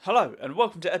Hello and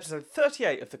welcome to episode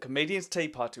 38 of the Comedian's Tea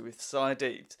Party with Cy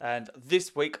Deeds. And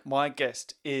this week my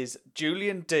guest is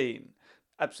Julian Deane.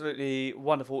 Absolutely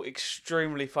wonderful,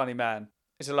 extremely funny man.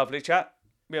 It's a lovely chat.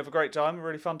 We have a great time, a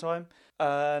really fun time.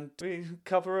 And we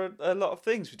cover a lot of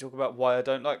things. We talk about why I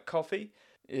don't like coffee.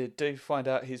 You do find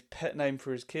out his pet name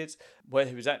for his kids, where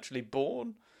he was actually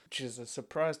born, which is a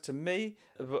surprise to me.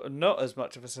 But not as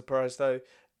much of a surprise though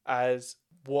as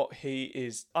what he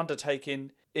is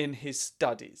undertaking in his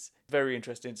studies. Very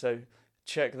interesting, so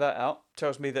check that out.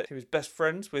 Tells me that he was best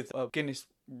friends with a Guinness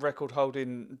record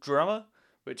holding drummer,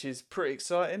 which is pretty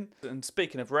exciting. And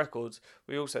speaking of records,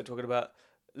 we also talking about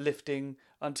lifting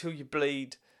until you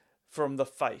bleed from the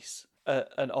face.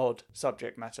 An odd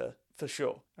subject matter for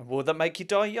sure. And will that make you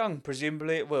die young?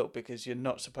 Presumably it will, because you're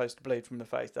not supposed to bleed from the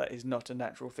face. That is not a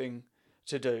natural thing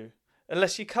to do.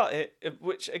 Unless you cut it,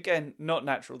 which again, not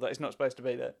natural, that is not supposed to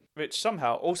be there. Which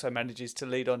somehow also manages to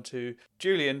lead on to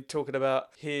Julian talking about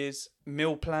his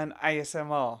meal plan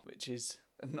ASMR, which is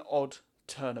an odd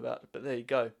turnabout, but there you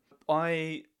go.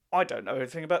 I don't know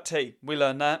anything about tea. We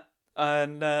learned that,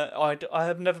 and I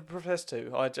have never professed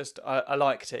to. I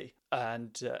like tea,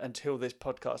 and until this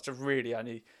podcast, I've really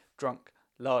only drunk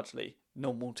largely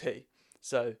normal tea.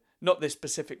 So not this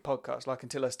specific podcast, like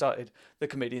until I started the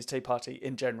Comedian's Tea Party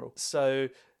in general. So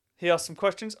he asked some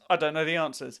questions. I don't know the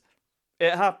answers.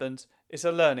 It happens. It's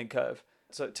a learning curve.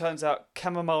 So it turns out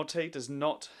chamomile tea does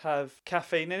not have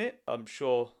caffeine in it. I'm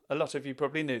sure a lot of you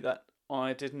probably knew that.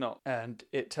 I did not. And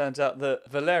it turns out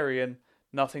that valerian,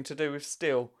 nothing to do with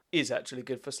steel, is actually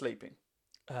good for sleeping.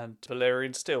 And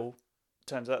valerian steel,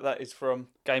 turns out that is from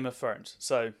Game of Thrones.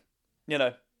 So, you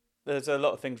know, there's a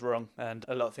lot of things wrong and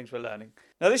a lot of things we're learning.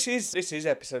 Now this is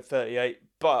episode 38,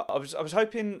 but I was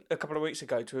hoping a couple of weeks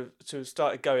ago to have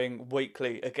started going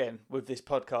weekly again with this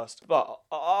podcast. But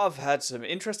I've had some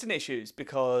interesting issues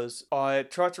because I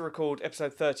tried to record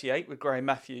episode 38 with Graham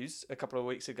Matthews a couple of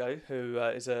weeks ago, who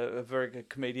is a very good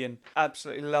comedian,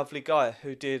 absolutely lovely guy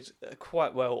who did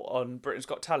quite well on Britain's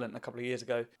Got Talent a couple of years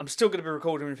ago. I'm still going to be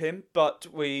recording with him, but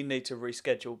we need to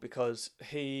reschedule because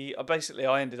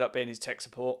I ended up being his tech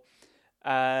support.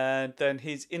 And then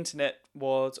his internet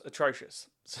was atrocious,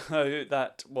 so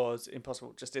that was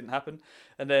impossible. It just didn't happen.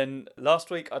 And then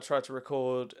last week I tried to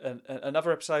record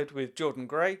another episode with Jordan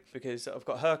Gray because I've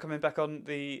got her coming back on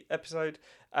the episode,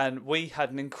 and we had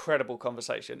an incredible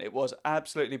conversation. It was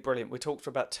absolutely brilliant. We talked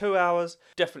for about 2 hours,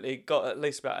 definitely got at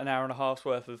least about an hour and a half's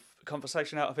worth of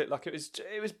conversation out of it. Like it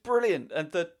was brilliant,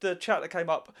 and the chat that came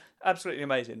up, absolutely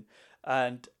amazing.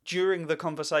 And during the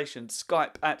conversation,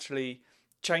 Skype actually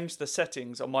changed the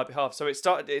settings on my behalf. So it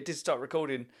did start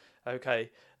recording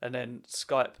okay, and then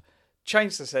Skype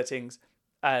changed the settings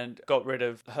and got rid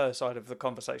of her side of the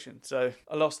conversation. So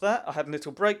I lost that. I had a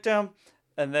little breakdown,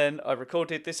 and then I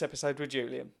recorded this episode with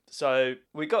Julian. So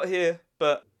we got here,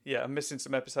 but yeah, I'm missing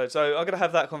some episodes. So I'm going to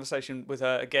have that conversation with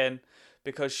her again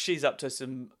because she's up to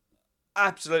some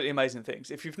absolutely amazing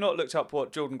things. If you've not looked up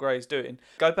what Jordan Gray is doing,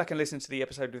 go back and listen to the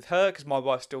episode with her, because my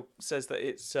wife still says that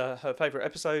it's her favourite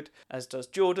episode, as does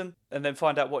Jordan, and then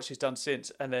find out what she's done since.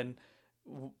 And then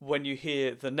when you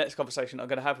hear the next conversation I'm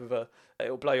going to have with her,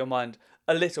 it'll blow your mind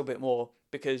a little bit more,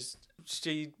 because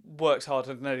she works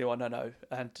harder than anyone I know,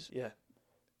 and yeah,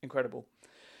 incredible.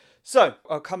 So,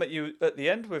 I'll come at you at the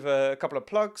end with a couple of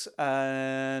plugs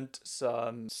and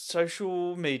some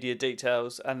social media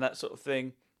details and that sort of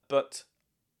thing. But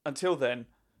until then,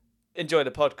 enjoy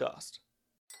the podcast.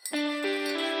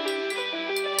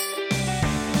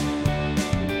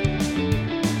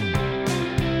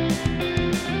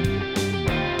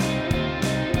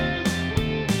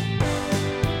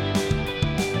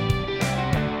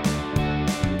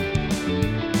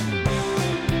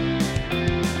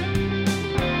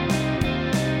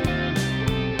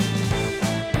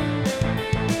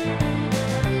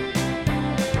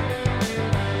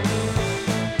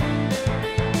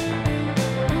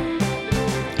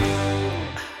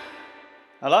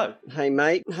 Hello. Hey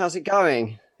mate, how's it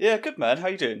going? Yeah, good man. How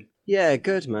you doing? Yeah,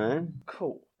 good man.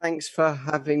 Cool. Thanks for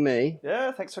having me.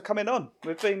 Yeah, thanks for coming on.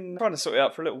 We've been trying to sort it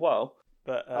out for a little while,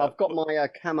 but I've got my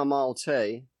chamomile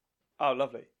tea. Oh,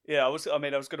 lovely. Yeah, I was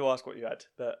going to ask what you had,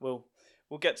 but we'll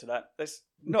get to that.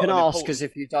 You can ask us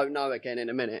if you don't know again in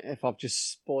a minute, if I've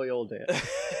just spoiled it.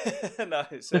 No,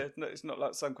 it's not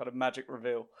like some kind of magic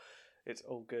reveal. It's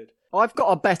all good. I've got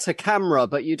a better camera,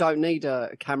 but you don't need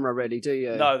a camera really, do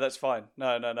you? No, that's fine.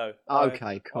 No.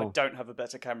 Okay, cool. I don't have a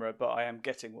better camera, but I am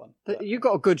getting one. You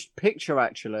got a good picture,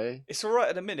 actually. It's all right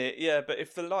in a minute, yeah, but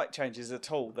if the light changes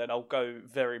at all, then I'll go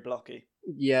very blocky.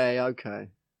 Yeah, okay.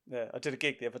 Yeah, I did a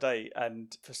gig the other day,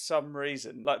 and for some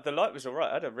reason, like, the light was all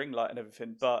right. I had a ring light and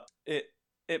everything, but it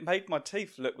it made my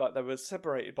teeth look like they were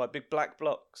separated by big black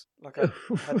blocks. Like I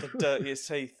had the dirtiest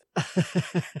teeth.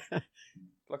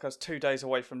 Like I was 2 days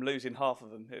away from losing half of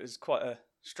them. It was quite a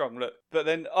strong look. But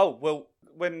then,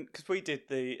 because we did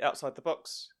the Outside the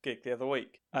Box gig the other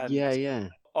week. And yeah.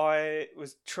 I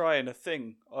was trying a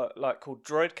thing called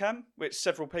Droid Cam, which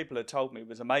several people had told me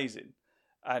was amazing.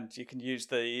 And you can use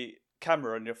the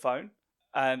camera on your phone.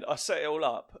 And I set it all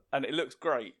up and it looks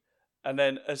great. And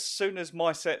then as soon as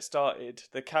my set started,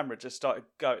 the camera just started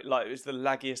going, like it was the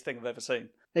laggiest thing I've ever seen.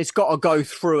 It's got to go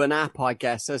through an app, I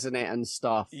guess, isn't it, and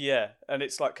stuff. Yeah, and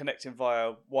it's like connecting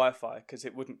via Wi-Fi because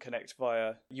it wouldn't connect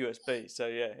via USB. So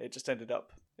yeah, it just ended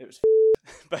up, it was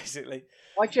basically.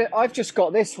 I've just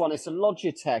got this one. It's a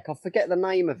Logitech. I forget the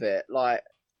name of it. Like,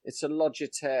 it's a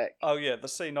Logitech. Oh yeah, the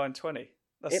C920.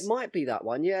 It might be that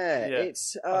one, yeah.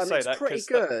 It's pretty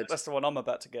good. good. That's the one I'm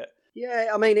about to get. Yeah,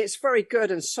 I mean, it's very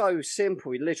good and so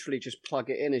simple. You literally just plug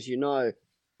it in, as you know.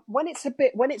 When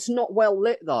it's not well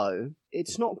lit though,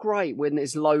 it's not great when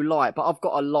it's low light. But I've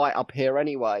got a light up here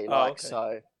anyway,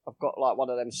 so I've got like one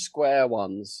of them square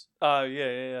ones. Oh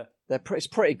yeah. It's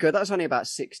pretty good. That's only about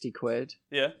 60 quid.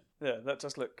 Yeah, that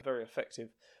does look very effective.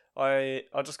 I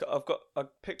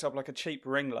picked up like a cheap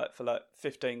ring light for like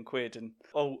 15 quid, and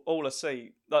all I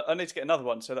see, like, I need to get another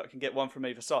one so that I can get one from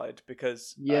either side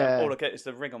because all I get is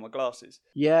the ring on my glasses.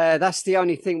 Yeah, that's the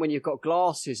only thing when you've got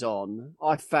glasses on.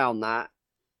 I found that,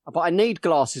 but I need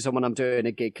glasses on when I'm doing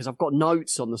a gig because I've got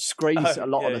notes on the screens a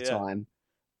lot of the time.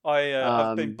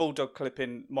 I've been bulldog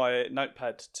clipping my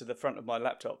notepad to the front of my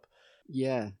laptop.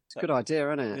 Yeah, it's a good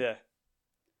idea, isn't it? Yeah.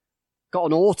 Got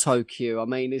an auto cue. I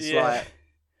mean, it's like.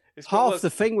 Half the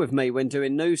thing with me when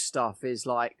doing new stuff is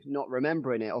like not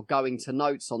remembering it or going to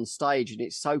notes on stage, and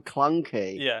it's so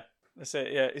clunky. Yeah, that's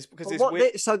it. Yeah, it's because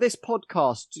so this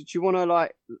podcast, do you want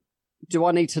to do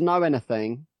I need to know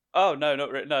anything? Oh no,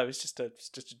 not really. No, it's just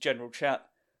a general chat.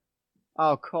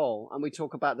 Oh, cool. And we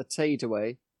talk about the tea, do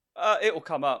we? It will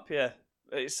come up. Yeah,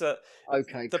 it's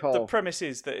okay. Cool. The premise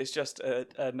is that it's just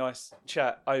a nice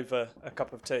chat over a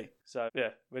cup of tea. So yeah,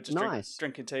 we're just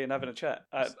drinking tea and having a chat.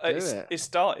 It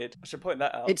started. I should point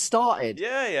that out. It started.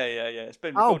 Yeah. It's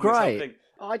been recording great. this whole thing.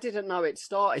 I didn't know it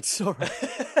started. Sorry.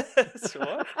 That's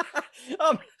all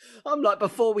right. I'm like,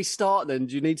 before we start, then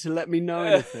do you need to let me know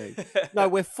anything? No,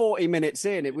 we're 40 minutes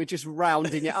in. We're just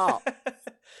rounding it up.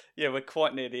 Yeah, we're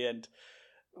quite near the end.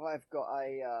 I've got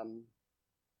a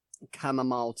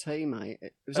chamomile tea, mate.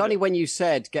 It was only when you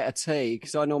said get a tea,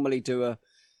 because I normally do a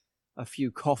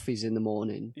few coffees in the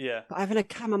morning. Yeah. But having a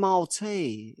chamomile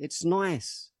tea, it's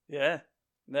nice. Yeah.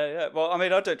 No, yeah. Well, I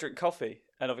mean, I don't drink coffee,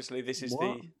 and obviously this is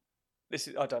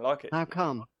I don't like it. How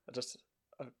come?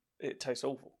 It tastes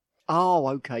awful. Oh,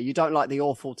 okay. You don't like the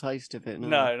awful taste of it?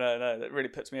 No. That really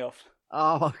puts me off.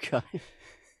 Oh, okay.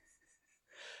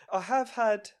 I have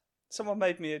had. Someone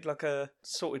made me like a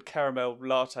salted caramel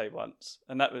latte once,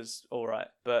 and that was all right.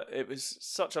 But it was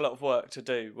such a lot of work to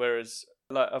do, whereas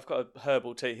like I've got a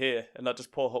herbal tea here, and I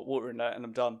just pour hot water in that, and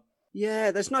I'm done.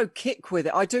 Yeah, there's no kick with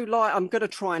it. I'm going to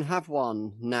try and have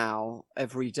one now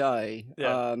every day.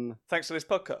 Yeah. Thanks for this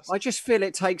podcast. I just feel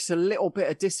it takes a little bit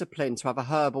of discipline to have a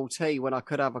herbal tea when I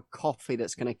could have a coffee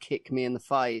that's going to kick me in the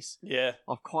face. Yeah.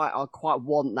 I quite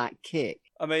want that kick.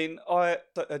 I mean,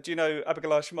 do you know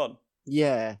Abigail Shimon?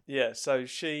 Yeah. Yeah, so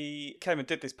she came and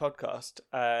did this podcast,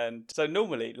 and so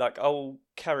normally, like, I'll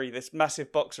carry this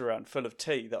massive box around full of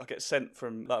tea that I get sent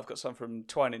from, like, I've got some from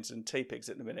Twinings and Tea Pigs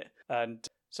at the minute, and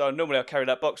so normally I'll carry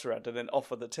that box around and then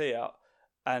offer the tea out,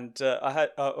 and I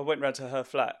went round to her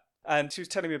flat, and she was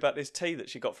telling me about this tea that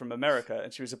she got from America,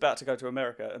 and she was about to go to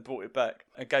America and brought it back,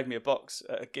 and gave me a box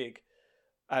at a gig,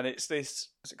 and it's this,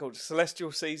 what's it called,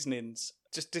 Celestial Seasonings.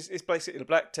 It's basically a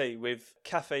black tea with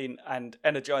caffeine and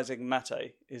energising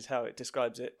mate, is how it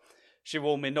describes it. She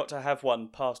warned me not to have one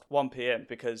past 1 p.m.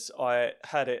 because I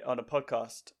had it on a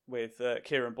podcast with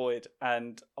Kieran Boyd,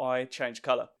 and I changed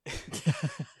colour.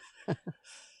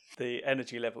 The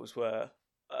energy levels were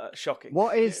shocking.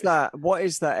 What is that? What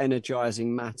is that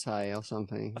energising mate or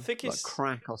something? I think it's like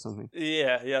crack or something.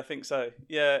 Yeah, I think so.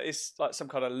 Yeah, it's like some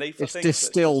kind of leaf. It's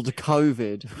distilled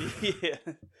COVID.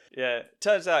 Yeah.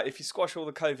 Turns out if you squash all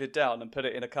the COVID down and put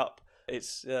it in a cup,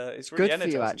 it's really good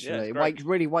energizing. For you actually. It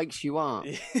really wakes you up.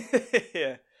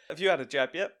 Yeah. Have you had a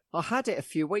jab yet? I had it a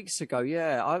few weeks ago.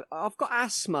 Yeah, I've got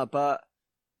asthma, but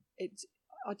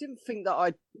I didn't think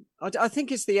that I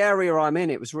think it's the area I'm in.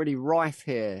 It was really rife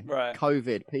here. Right.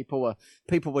 COVID.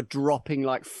 People were dropping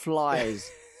like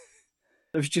flies.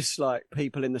 It was just like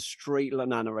people in the street,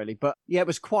 Lanana, really. But yeah, it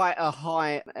was quite a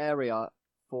high area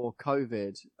for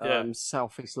COVID.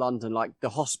 Southeast London. Like the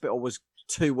hospital was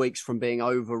 2 weeks from being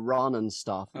overrun and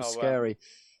stuff. It was scary. Wow.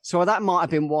 So that might have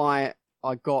been why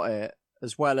I got it,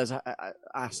 as well as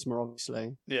asthma,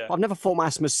 obviously. Yeah. I've never thought my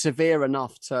asthma's severe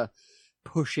enough to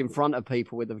push in front of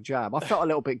people with a jab. I felt a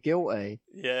little bit guilty.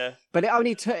 Yeah. But it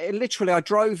only literally, I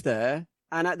drove there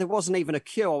and there wasn't even a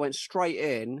queue. I went straight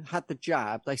in, had the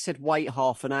jab. They said wait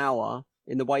half an hour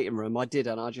in the waiting room. I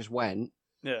didn't. I just went.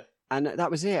 Yeah. And that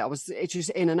was it. It's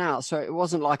just in and out. So it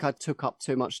wasn't like I took up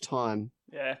too much time.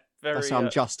 Yeah. Very. That's how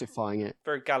I'm justifying it.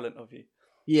 Very gallant of you.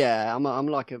 Yeah,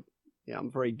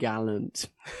 I'm very gallant.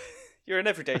 You're an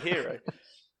everyday hero.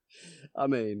 I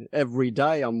mean, every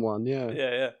day I'm one.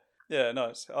 Yeah. Yeah,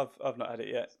 nice. I've not had it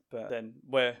yet, but then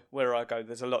where I go,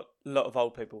 there's a lot of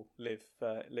old people live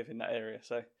in that area.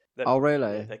 So oh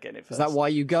really? Yeah, they're getting it first. Is that why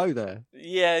you go there?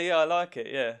 Yeah, I like it.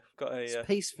 Yeah, got a. It's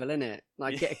peaceful, isn't it?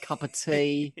 Like get a cup of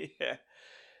tea. Yeah.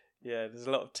 There's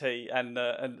a lot of tea and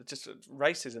just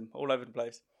racism all over the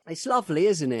place. It's lovely,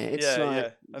 isn't it? It's yeah.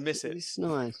 I miss it. It's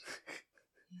nice.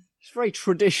 It's very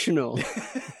traditional.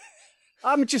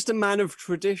 I'm just a man of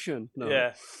tradition. No.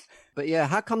 Yeah. But yeah,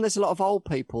 how come there's a lot of old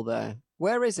people there?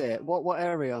 Where is it? What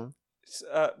area?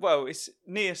 It's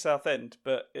near Southend,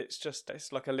 but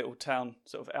it's like a little town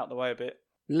sort of out the way a bit.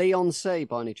 Leigh-on-Sea,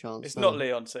 by any chance? It's not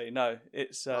Leigh-on-Sea, no.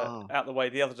 It's out the way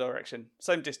the other direction.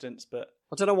 Same distance, but...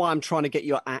 I don't know why I'm trying to get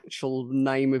your actual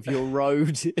name of your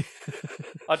road.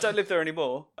 I don't live there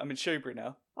anymore. I'm in Shoebury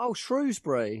now. Oh,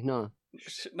 Shrewsbury. No.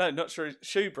 No, not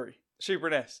Shoebury.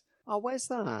 Shoeburyness. Oh, where's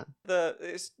that?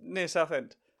 It's near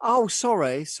Southend. Oh,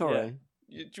 sorry. Yeah. Do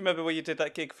you remember where you did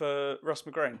that gig for Ross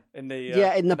McGrain in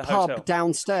the in the pub hotel?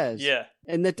 downstairs? Yeah.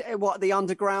 In the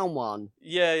underground one?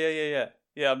 Yeah.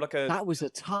 Yeah, I'm like a... That was a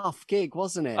tough gig,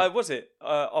 wasn't it? Oh, was it?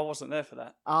 I wasn't there for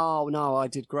that. Oh, no, I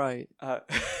did great. I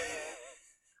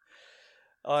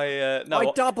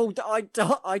doubled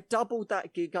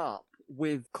that gig up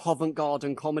with Covent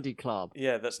Garden Comedy Club.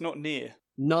 Yeah, that's not near.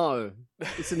 No,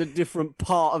 it's in a different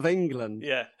part of England.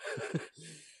 Yeah.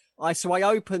 So I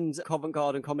opened Covent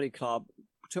Garden Comedy Club,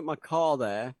 took my car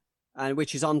there,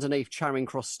 which is underneath Charing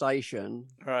Cross Station.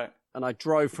 Right. And I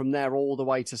drove from there all the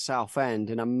way to Southend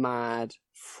in a mad,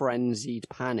 frenzied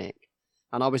panic.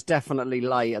 And I was definitely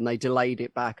late, and they delayed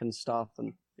it back and stuff.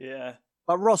 And yeah.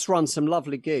 But Ross runs some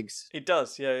lovely gigs. He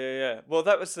does, yeah. Well,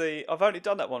 I've only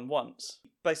done that one once.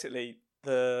 Basically,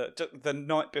 the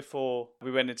night before we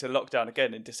went into lockdown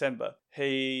again in December,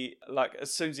 he, like,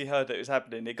 as soon as he heard that it was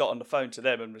happening, he got on the phone to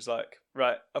them and was like,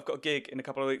 right, I've got a gig in a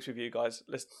couple of weeks with you guys.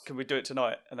 Can we do it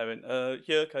tonight? And they went,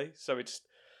 yeah, okay. So we just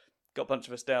got a bunch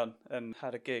of us down and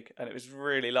had a gig, and it was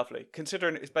really lovely,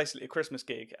 considering it was basically a Christmas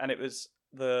gig, and it was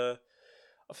I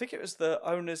think it was the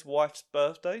owner's wife's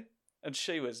birthday, and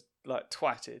she was like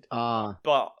twatted.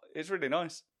 But it's really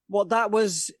nice. What, that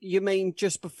was, you mean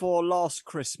just before last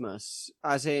Christmas?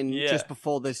 As in just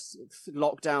before this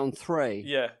lockdown 3?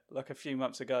 Yeah, like a few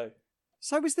months ago.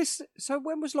 So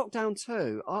when was lockdown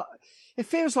 2? It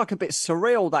feels like a bit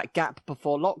surreal, that gap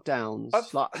before lockdowns.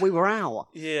 Like we were out.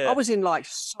 Yeah. I was in like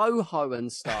Soho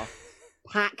and stuff,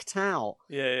 packed out.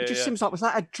 Yeah. It just seems like, was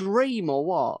that a dream or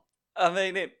what? I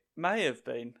mean, it may have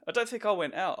been. I don't think I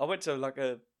went out. I went to like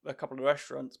a couple of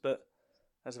restaurants, but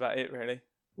that's about it really.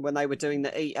 When they were doing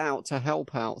the eat out to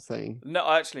help out thing. No,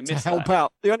 I actually missed that. To help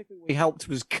out. The only thing we helped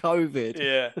was COVID.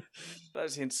 Yeah.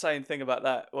 That's the insane thing about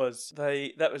that was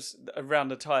that was around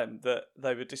the time that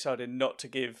they were deciding not to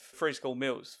give free school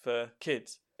meals for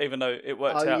kids, even though it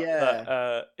worked out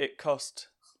that it cost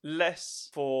less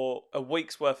for a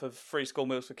week's worth of free school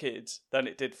meals for kids than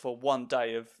it did for one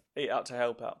day of eat out to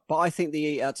help out. But I think the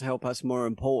eat out to help out's more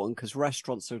important because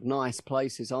restaurants are nice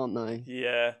places, aren't they?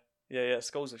 Yeah.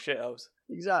 Schools are shitholes.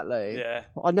 Exactly. Yeah.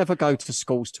 I never go to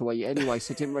schools to eat anyway,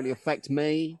 so it didn't really affect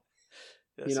me.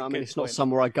 That's It's not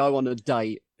somewhere I go on a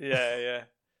date. Yeah.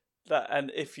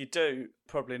 And if you do,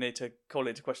 probably need to call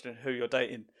into question who you're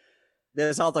dating.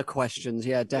 There's other questions,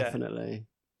 yeah, definitely.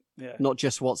 Yeah. Not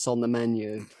just what's on the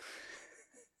menu.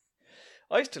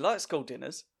 I used to like school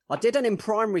dinners. I didn't in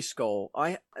primary school.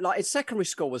 In secondary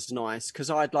school was nice because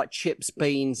I had like chips,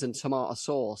 beans, and tomato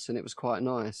sauce, and it was quite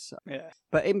nice. Yeah.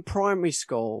 But in primary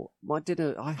school, my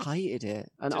dinner, I hated it,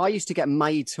 and I used to get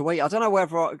made to eat. I don't know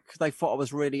whether they thought I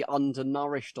was really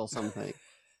undernourished or something.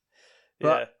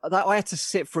 But I had to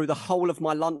sit through the whole of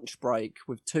my lunch break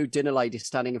with 2 dinner ladies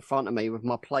standing in front of me with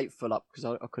my plate full up because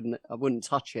I wouldn't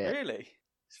touch it. Really?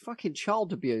 It's fucking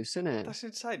child abuse, isn't it? That's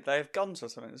insane. They have guns or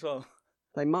something as well.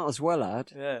 They might as well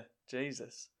add. Yeah,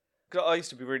 Jesus. 'Cause I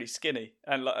used to be really skinny,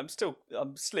 and like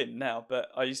I'm slim now, but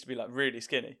I used to be like really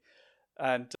skinny.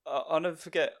 And I'll never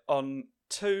forget on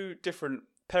 2 different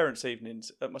parents'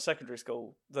 evenings at my secondary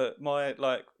school that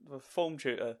the form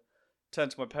tutor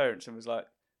turned to my parents and was like,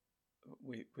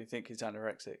 "We think he's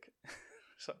anorexic."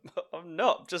 It's like, I'm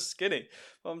not, I'm just skinny.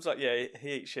 Mum's like, yeah,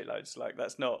 he eats shitloads. Like,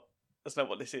 that's not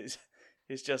what this is.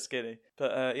 He's just skinny.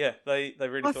 But yeah, they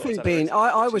really I thought I was think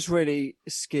I anorexic, was really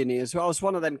skinny as well. I was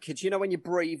one of them kids. You know, when you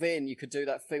breathe in, you could do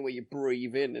that thing where you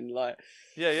breathe in and like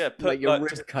put make your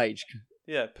like rib cage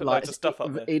put like loads of stuff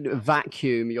up there. in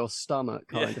vacuum your stomach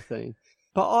kind Yeah. of thing.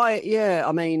 But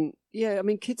I mean,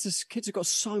 kids have got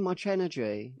so much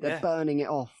energy. They're burning it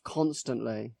off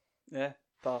constantly. Yeah,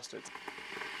 bastards.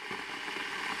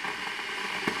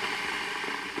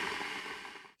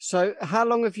 So, how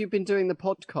long have you been doing the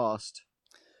podcast?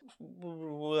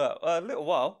 Well, a little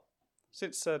while,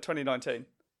 since 2019.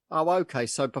 Oh, okay.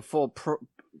 So before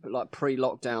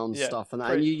pre-lockdown stuff and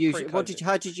that. And you how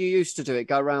did you used to do it?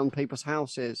 Go around people's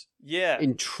houses? Yeah.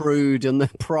 Intrude on their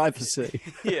privacy.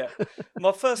 Yeah.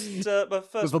 My first with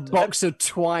a box of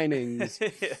Twinings.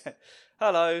 Yeah.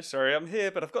 Hello, sorry, I'm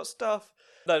here, but I've got stuff.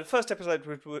 No, the first episode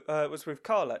was with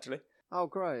Carl, actually. Oh,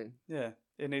 great. Yeah,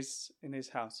 in his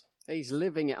house. He's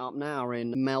living it up now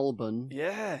in Melbourne.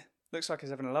 Yeah. Looks like he's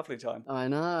having a lovely time. I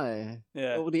know.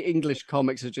 Yeah. All the English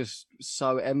comics are just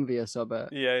so envious, I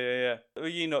bet. Yeah. Were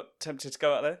you not tempted to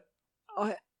go out there?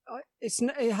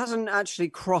 It hasn't actually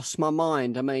crossed my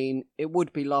mind. I mean, it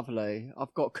would be lovely.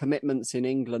 I've got commitments in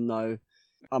England, though.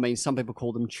 I mean, some people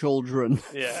call them children.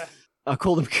 Yeah. I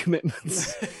call them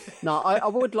commitments. No, I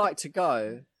would like to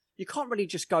go. You can't really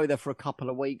just go there for a couple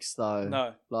of weeks, though.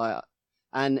 No.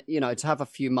 And, to have a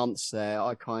few months there,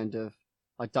 I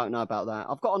don't know about that.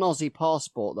 I've got an Aussie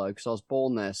passport, though, because I was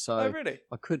born there. So oh, really?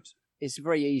 It's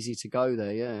very easy to go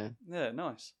there, yeah. Yeah,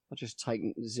 nice. I just take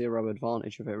zero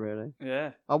advantage of it, really.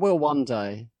 Yeah. I will one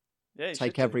day. Yeah,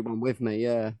 take everyone with me,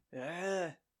 yeah.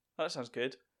 Yeah. That sounds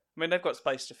good. I mean, they've got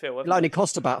space to fill. It'll only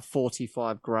cost about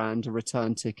 45 grand a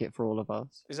return ticket for all of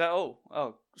us. Is that all?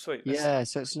 Oh, sweet. Yeah,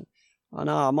 so it's... I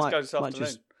know, I might... Let's go this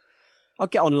afternoon. I'll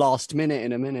get on last minute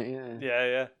in a minute, yeah.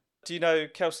 Yeah. Do you know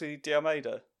Kelsey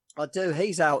D'Almeida? I do.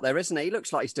 He's out there, isn't he? He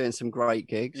looks like he's doing some great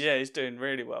gigs. Yeah, he's doing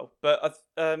really well. But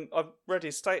I read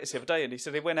his status the other day, and he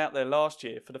said he went out there last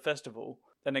year for the festival,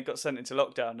 then it got sent into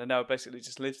lockdown, and now basically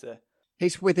just lives there.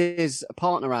 He's with his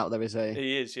partner out there, is he?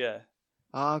 He is, yeah.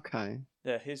 Oh, okay.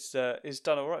 Yeah, he's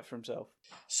done all right for himself.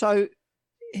 So,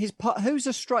 he's not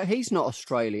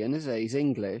Australian, is he? He's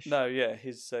English. No, yeah,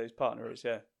 his partner is,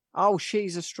 yeah. Oh,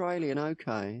 she's Australian.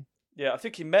 Okay. Yeah, I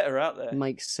think he met her out there.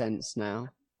 Makes sense now.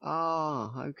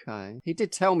 Ah, okay. He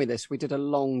did tell me this. We did a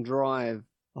long drive.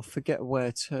 I forget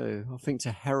where to. I think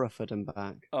to Hereford and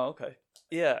back. Oh, okay.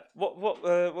 Yeah.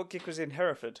 What gig was in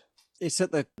Hereford? It's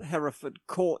at the Hereford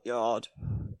Courtyard.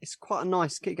 It's quite a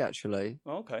nice gig, actually.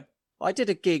 Oh, okay. I did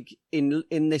a gig in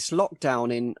this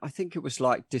lockdown in, I think it was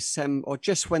like December, or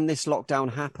just when this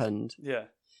lockdown happened. Yeah.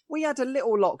 We had a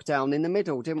little lockdown in the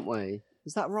middle, didn't we?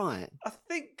 Is that right? I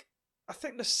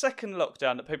think the second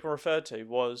lockdown that people referred to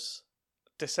was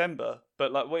December,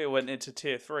 but like we all went into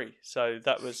tier 3, so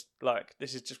that was like,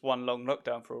 this is just one long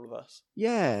lockdown for all of us.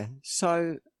 Yeah.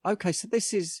 So okay, so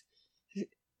this is,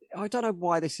 I don't know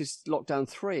why this is lockdown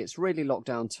 3. It's really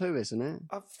lockdown 2, isn't it?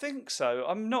 I think so.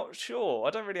 I'm not sure. I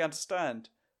don't really understand.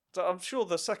 So I'm sure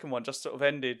the second one just sort of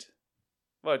ended.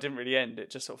 Well, it didn't really end.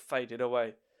 It just sort of faded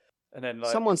away, and then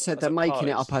like someone said they're making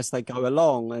it up as they go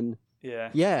along, and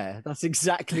yeah, that's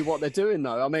exactly what they're doing,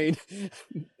 though. I mean.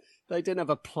 They didn't have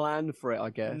a plan for it,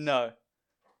 I guess. No.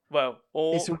 Well,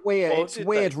 it's weird. It's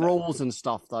weird rules and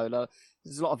stuff, though.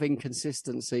 There's a lot of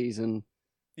inconsistencies and.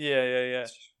 Yeah.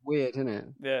 It's weird, isn't it?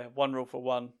 Yeah, one rule for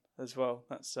one as well.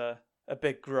 That's a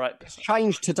big gripe. It's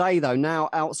changed today, though. Now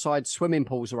outside swimming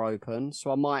pools are open, so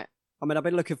I've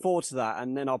been looking forward to that,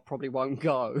 and then I probably won't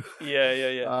go.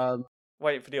 Yeah.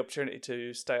 Waiting for the opportunity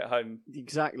to stay at home.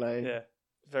 Exactly. Yeah.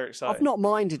 Very exciting. I've not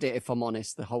minded it, if I'm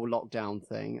honest, the whole lockdown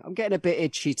thing. I'm getting a bit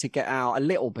itchy to get out a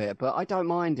little bit, but I don't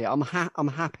mind it. I'm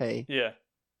happy. Yeah.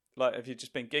 Like, have you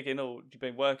just been gigging or have you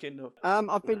been working? Or...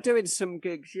 I've been doing some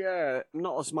gigs, yeah.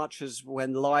 Not as much as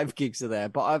when live gigs are there,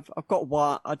 but I've got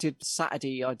one. I did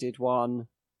Saturday, I did one.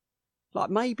 Like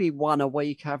maybe one a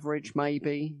week average,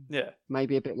 maybe. Yeah.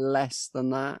 Maybe a bit less than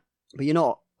that. But you're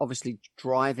not obviously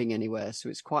driving anywhere, so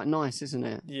it's quite nice, isn't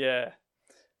it? Yeah.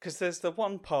 Because there's the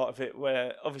one part of it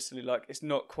where obviously like it's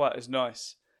not quite as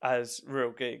nice as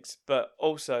real gigs, but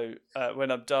also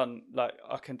when I'm done, like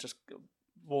I can just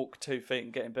walk 2 feet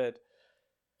and get in bed.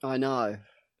 I know.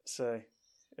 So,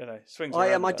 swings.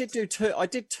 I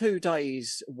did 2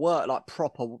 days work, like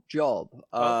proper job,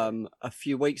 a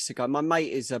few weeks ago. My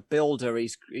mate is a builder.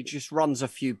 He just runs a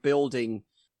few building,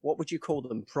 what would you call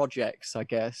them, projects, I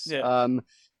guess. Yeah.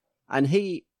 And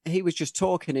he was just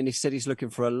talking, and he said he's looking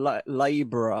for a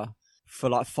labourer for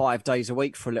like 5 days a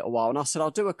week for a little while. And I said,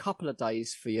 I'll do a couple of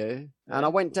days for you. Yeah. And I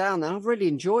went down there. I really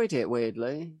enjoyed it,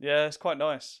 weirdly. Yeah, it's quite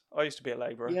nice. I used to be a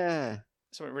labourer. Yeah.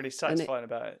 Something really satisfying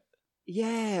about it.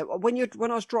 Yeah, when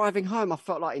I was driving home, I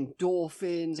felt like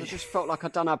endorphins. I just felt like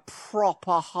I'd done a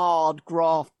proper hard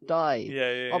graft day.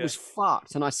 Yeah. I was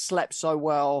fucked, and I slept so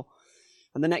well.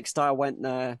 And the next day I went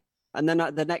there, and then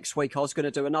the next week I was going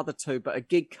to do another 2, but a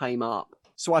gig came up,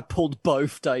 so I pulled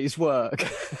both days' work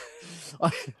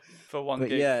for one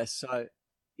gig. Yeah, so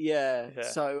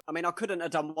so I mean, I couldn't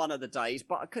have done one of the days,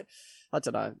 but I could. I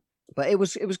don't know, but it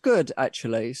was good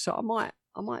actually. So I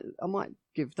might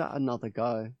give that another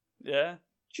go. Yeah.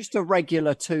 Just a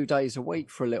regular 2 days a week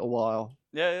for a little while.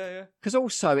 Yeah. Because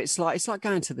also it's like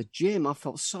going to the gym. I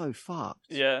felt so fucked.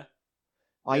 Yeah.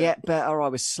 I ate better. I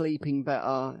was sleeping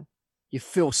better. You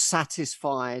feel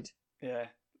satisfied. Yeah.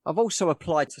 I've also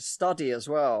applied to study as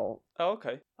well. Oh,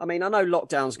 okay. I mean, I know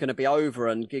lockdown's going to be over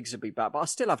and gigs will be back, but I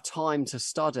still have time to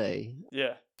study.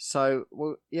 Yeah. So,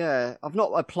 well, yeah, I've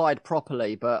not applied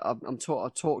properly, but I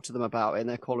talked to them about it, and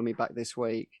they're calling me back this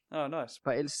week. Oh, nice.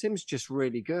 But it seems just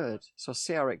really good, so I'll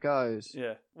see how it goes.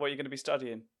 Yeah. What are you going to be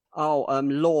studying? Oh,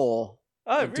 law.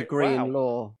 Oh, a degree in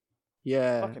law.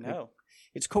 Yeah. Fucking hell.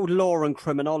 It's called Law and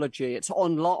Criminology. It's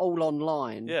all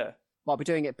online. Yeah. But I'll be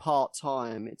doing it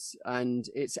part-time. It's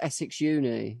Essex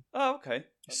Uni. Oh, okay.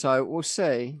 So we'll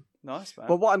see. Nice, man.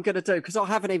 But what I'm going to do, because I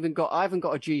haven't got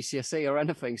a GCSE or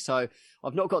anything, so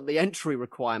I've not got the entry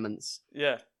requirements.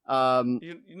 Yeah. But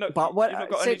you've not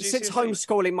got any since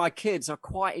homeschooling my kids, I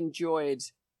quite enjoyed.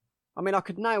 I mean, I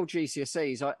could nail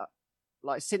GCSEs.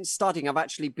 Since studying, I've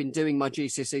actually been doing my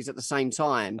GCSEs at the same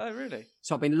time. Oh, really?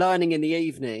 So I've been learning in the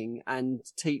evening and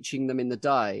teaching them in the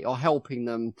day, or helping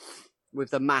them with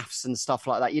the maths and stuff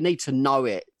like that. You need to know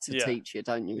it to teach it,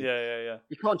 don't you? Yeah.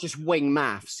 You can't just wing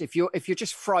maths. If you're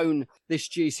just thrown this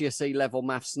GCSE level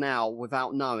maths now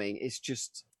without knowing, it's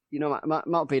just, might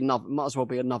as well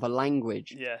be another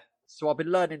language. Yeah. So I've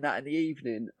been learning that in the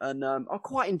evening, and I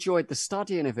quite enjoyed the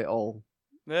studying of it all.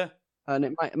 Yeah. And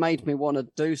it made me want to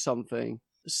do something.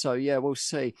 So yeah, we'll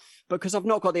see. Because I've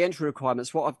not got the entry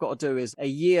requirements, what I've got to do is a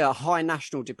year high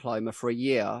national diploma for a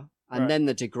year, and then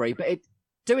the degree. But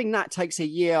doing that takes a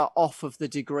year off of the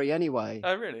degree anyway.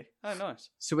 Oh, really? Oh,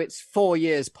 nice. So it's 4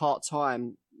 years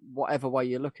part-time, whatever way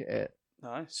you look at it.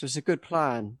 Nice. So it's a good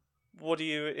plan. What do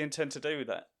you intend to do with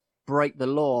that? Break the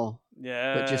law.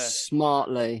 Yeah. But just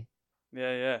smartly.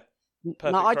 Yeah. No,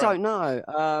 I don't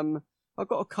know. I've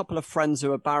got a couple of friends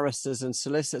who are barristers and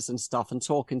solicitors and stuff, and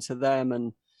talking to them,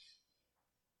 and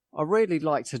I really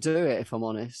like to do it, if I'm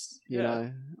honest. You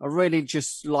know, I really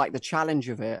just like the challenge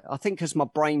of it. I think because my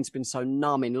brain's been so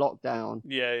numb in lockdown.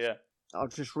 Yeah. I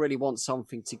just really want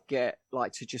something to get,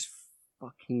 to just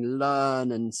fucking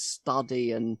learn and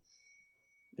study and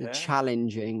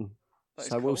challenging.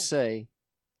 So cool. We'll see.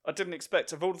 I didn't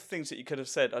expect, of all the things that you could have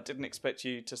said, I didn't expect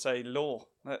you to say law.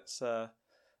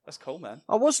 That's cool, man.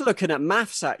 I was looking at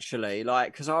maths actually,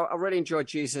 because I really enjoyed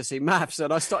GCSE maths,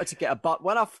 and I started to get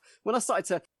when I started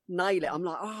to nail it, I'm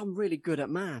like, oh, I'm really good at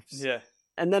maths. Yeah.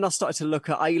 And then I started to look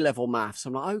at A-level maths.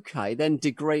 I'm like, okay, then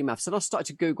degree maths. And I started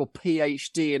to Google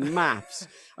PhD in maths,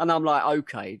 and I'm like,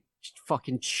 okay,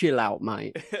 fucking chill out,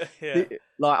 mate. Yeah.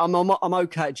 I'm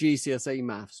okay at GCSE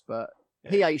maths, but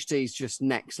PhD is just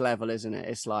next level, isn't it?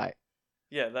 It's like.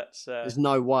 Yeah, that's. There's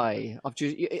no way.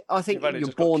 I think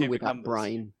you're born with that numbers.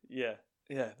 Brain. Yeah,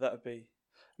 that would be.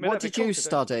 What did you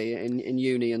study in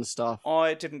uni and stuff?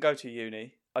 I didn't go to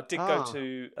uni. I did go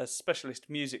to a specialist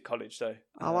music college though.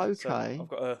 Oh, okay. So I've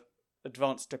got a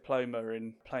advanced diploma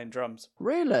in playing drums.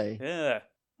 Really? Yeah.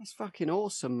 That's fucking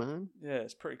awesome, man. Yeah,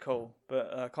 it's pretty cool,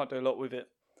 but I can't do a lot with it.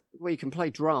 Well, you can play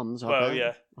drums. Well,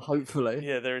 yeah. Hopefully.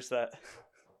 Yeah, there is that.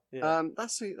 Yeah.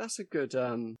 That's a good.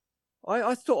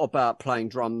 I thought about playing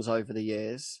drums over the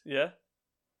years. Yeah.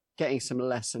 Getting some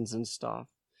lessons and stuff.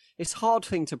 It's a hard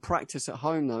thing to practice at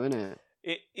home though, isn't it?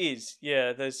 It is,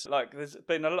 yeah. There's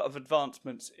been a lot of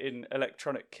advancements in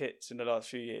electronic kits in the last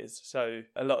few years. So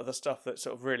a lot of the stuff that's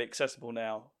sort of really accessible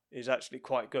now is actually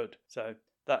quite good. So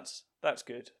that's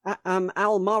good.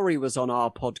 Al Murray was on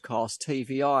our podcast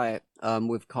TVI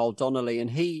with Carl Donnelly, and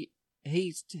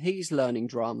he's learning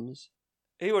drums.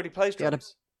 He already plays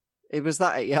drums. It was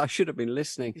that. Yeah, I should have been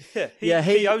listening. Yeah,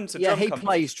 he owns a drum company.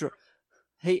 Plays.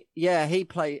 He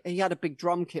had a big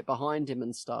drum kit behind him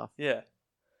and stuff. Yeah.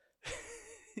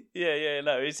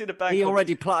 No, he's in a band. He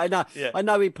already played. Yeah. I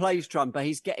know he plays drum, but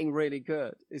he's getting really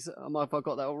good. Have I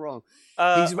got that all wrong?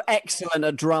 He's excellent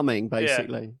at drumming,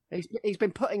 basically. Yeah. He's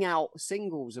been putting out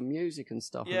singles and music and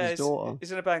stuff with his daughter.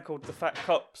 He's in a band called The Fat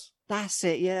Cops. That's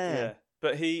it. Yeah.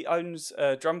 But he owns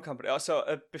a drum company. I used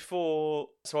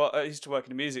to work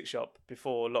in a music shop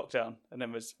before lockdown, and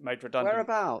then was made redundant.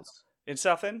 Whereabouts? In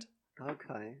Southend.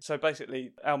 Okay. So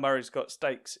basically, Al Murray's got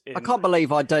stakes in. I can't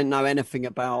believe I don't know anything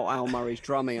about Al Murray's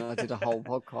drumming, and I did a whole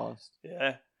podcast.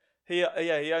 Yeah. He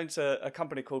owns a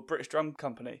company called British Drum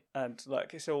Company, and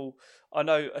like it's all I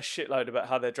know a shitload about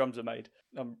how their drums are made.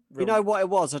 You know what it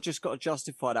was? I just got to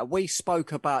justify that. We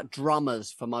spoke about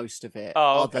drummers for most of it.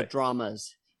 Oh, okay. Other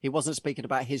drummers. He wasn't speaking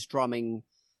about his drumming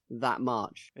that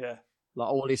much. Yeah. Like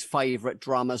all his favourite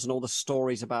drummers and all the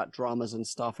stories about drummers and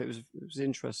stuff. It was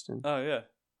interesting. Oh yeah.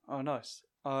 Oh nice.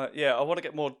 Yeah, I want to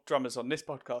get more drummers on this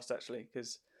podcast actually,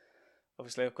 because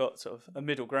obviously I've got sort of a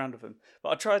middle ground of them. But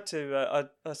I tried to.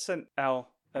 I sent Al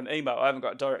an email. I haven't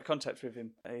got direct contact with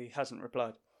him. He hasn't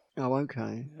replied. Oh,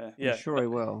 okay. Yeah. I'm sure he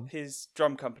will. His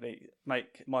drum company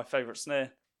make my favourite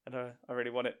snare, and I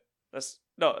really want it. That's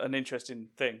not an interesting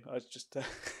thing. I just.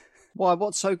 Why?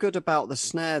 What's so good about the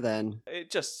snare then?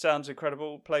 It just sounds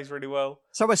incredible. Plays really well.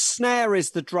 So a snare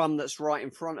is the drum that's right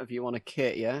in front of you on a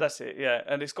kit, yeah? That's it. Yeah,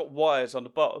 and it's got wires on the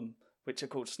bottom, which are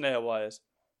called snare wires,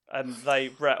 and they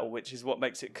rattle, which is what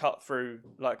makes it cut through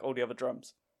like all the other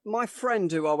drums. My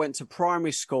friend who I went to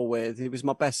primary school with, he was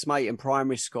my best mate in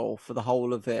primary school for the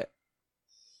whole of it.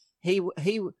 I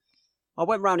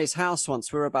went round his house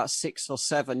once. We were about 6 or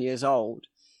 7 years old.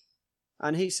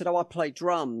 And he said, I play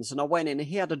drums. And I went in and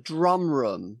he had a drum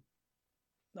room.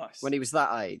 Nice. When he was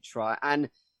that age, right? And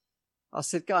I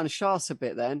said, go and show us a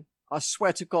bit then. I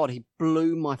swear to God, he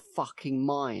blew my fucking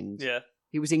mind. Yeah.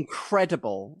 He was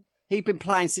incredible. He'd been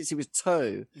playing since he was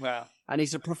 2. Wow. And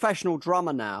he's a professional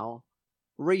drummer now.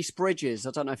 Reese Bridges,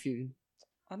 I don't know if you...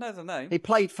 I know the name. He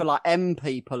played for like M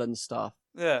People and stuff.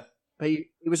 Yeah. But he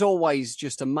was always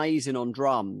just amazing on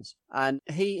drums. And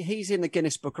he's in the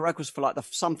Guinness Book of Records for like the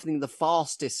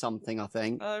fastest something, I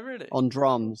think. Oh, really? On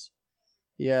drums.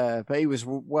 Yeah, but he was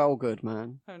well good,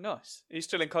 man. Oh, nice. Are you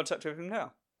still in contact with him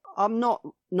now? I'm not...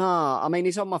 Nah, I mean,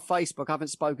 he's on my Facebook. I haven't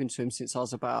spoken to him since I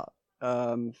was about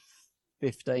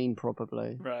 15,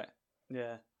 probably. Right.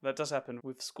 Yeah. That does happen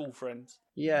with school friends.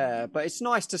 Yeah, but it's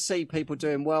nice to see people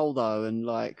doing well, though, and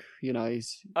like, you know,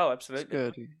 he's... Oh, absolutely.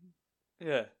 It's good.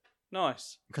 Yeah.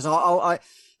 Nice. Because I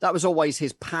that was always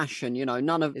his passion, you know.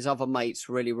 None of his other mates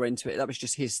really were into it. That was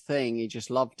just his thing. He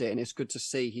just loved it, and it's good to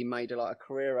see he made a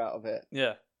career out of it.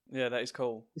 Yeah, yeah, that is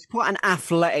cool. It's quite an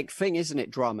athletic thing, isn't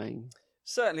it, drumming?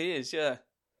 Certainly is, yeah.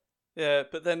 Yeah,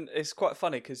 but then it's quite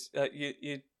funny because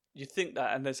you think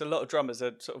that, and there's a lot of drummers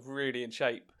that are sort of really in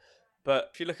shape.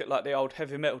 But if you look at like the old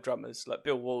heavy metal drummers, like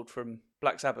Bill Ward from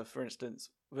Black Sabbath, for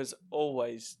instance, was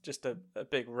always just a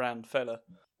big round fella.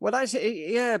 Well,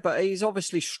 yeah, but he's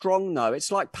obviously strong, though.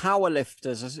 It's like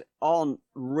powerlifters aren't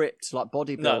ripped like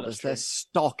bodybuilders. No, that's They're true.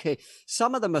 stocky.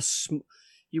 Some of them are...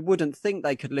 You wouldn't think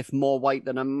they could lift more weight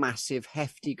than a massive,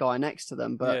 hefty guy next to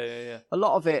them. But Yeah. a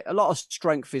lot of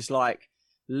strength is like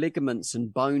ligaments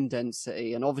and bone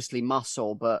density and obviously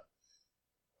muscle. But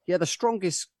yeah, the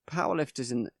strongest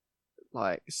powerlifters in...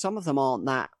 Like, some of them aren't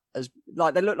that as...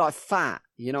 Like, they look like fat,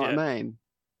 you know what I mean?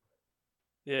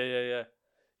 Yeah.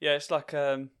 Yeah, it's like,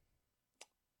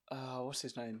 what's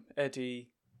his name? Eddie...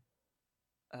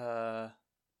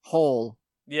 Hall.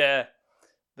 Yeah.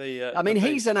 I mean,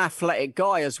 he's an athletic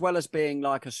guy as well as being,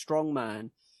 like, a strong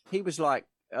man. He was, like,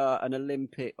 an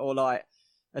Olympic... Or, like,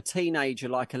 a teenager,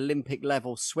 like,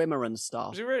 Olympic-level swimmer and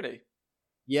stuff. Was he really?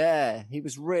 Yeah, he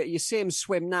was you see him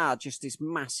swim now, just this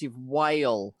massive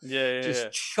whale,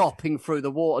 just chopping through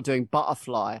the water doing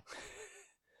butterfly.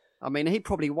 I mean, he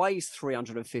probably weighs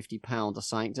 350 pounds or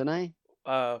something, doesn't he?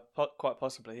 Quite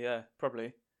possibly, yeah,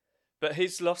 probably. But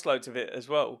he's lost loads of it as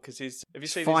well because he's. Have you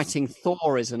seen fighting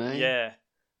Thor, isn't he? Yeah,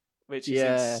 which is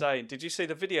insane. Did you see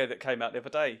the video that came out the other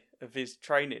day of his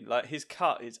training? Like his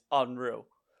cut is unreal.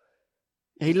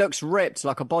 He looks ripped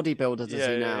like a bodybuilder, does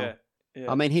he now? Yeah.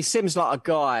 I mean, he seems like a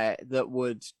guy that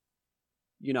would,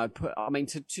 you know,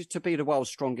 to be the world's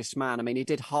strongest man. I mean,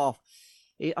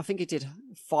 I think he did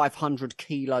 500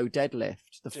 kilo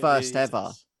deadlift, the first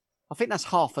ever. I think that's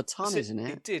half a ton, isn't it?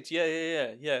 He did,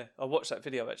 yeah. I watched that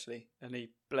video actually, and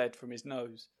he bled from his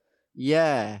nose.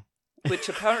 Yeah. Which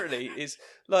apparently is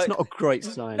like... It's not a great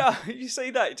sign. No, you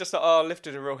see that? Just like, I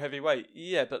lifted a real heavy weight.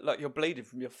 Yeah, but like you're bleeding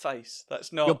from your face.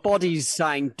 That's not... Your body's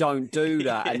saying don't do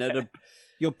that. And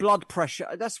your blood pressure,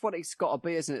 that's what it's got to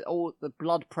be, isn't it? All the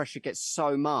blood pressure gets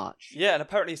so much. Yeah, and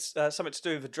apparently it's something to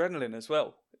do with adrenaline as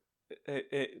well.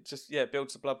 It just,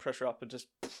 builds the blood pressure up and just...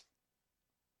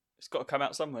 It's got to come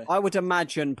out somewhere. I would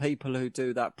imagine people who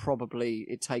do that probably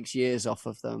it takes years off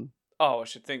of them. Oh, I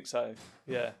should think so.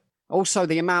 Yeah. Also,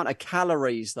 the amount of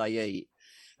calories they eat.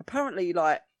 Apparently,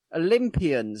 like,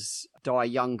 Olympians die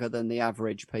younger than the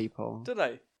average people. Do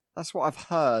they? That's what I've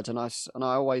heard, and I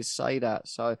always say that,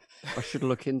 so I should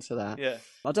look into that. Yeah.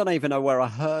 I don't even know where I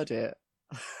heard it.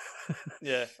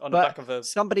 Yeah, on the But back of a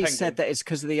somebody penguin. said that it's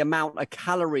because of the amount of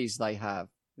calories they have.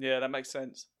 Yeah, that makes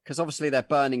sense. Because obviously they're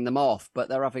burning them off, but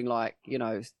they're having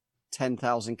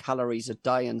 10,000 calories a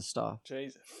day and stuff.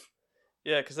 Jesus.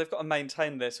 Yeah, because they've got to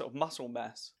maintain their sort of muscle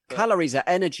mass. But... Calories are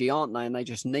energy, aren't they? And they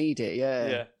just need it, yeah.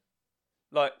 Yeah.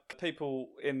 Like people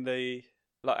in the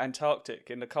Antarctic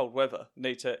in the cold weather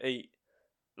need to eat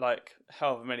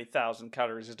however many thousand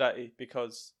calories a day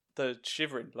because the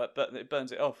shivering, it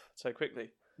burns it off so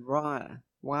quickly. Right.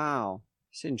 Wow.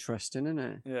 It's interesting, isn't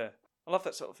it? Yeah. I love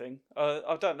that sort of thing.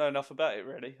 I don't know enough about it,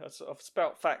 really. I've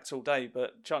spout facts all day,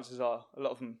 but chances are a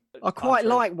lot of them... I quite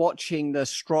like watching the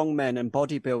strongmen and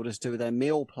bodybuilders do their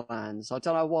meal plans. I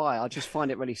don't know why. I just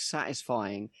find it really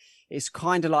satisfying. It's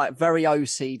kind of like very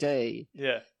OCD.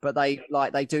 Yeah. But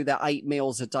they do their 8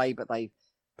 meals a day, but they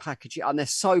package it. And they're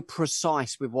so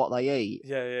precise with what they eat.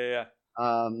 Yeah.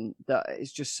 That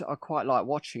it's just... I quite like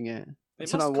watching it.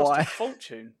 It I don't must know cost why. a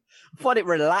fortune. I find it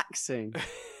relaxing.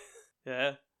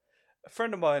 Yeah. A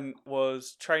friend of mine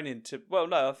was training to... Well,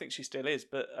 no, I think she still is,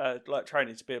 but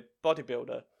training to be a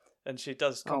bodybuilder. And she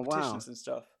does competitions and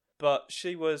stuff. But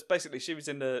she was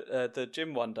in the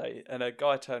gym one day and a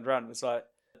guy turned around and was like,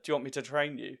 "Do you want me to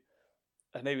train you?"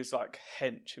 And he was like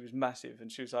hench. He was massive.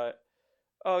 And she was like,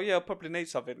 "Oh, yeah, I'll probably need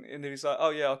something." And he was like, "Oh,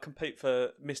 yeah, I'll compete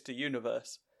for Mr.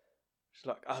 Universe." She's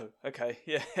like, "Oh, okay,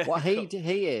 yeah." What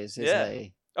he is he?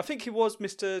 I think he was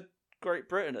Mr. Great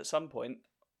Britain at some point.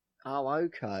 Oh,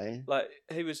 okay.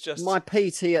 He was just... My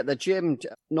PT at the gym,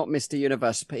 not Mr.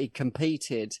 Universe, but he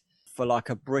competed for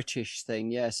a British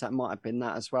thing. Yes, that might have been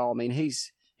that as well. I mean,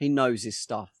 he knows his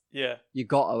stuff. Yeah. You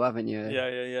got to, haven't you?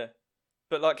 Yeah.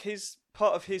 But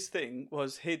part of his thing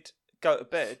was he'd go to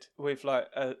bed with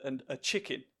a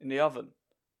chicken in the oven.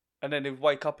 And then he'd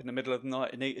wake up in the middle of the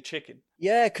night and eat a chicken.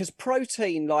 Yeah, because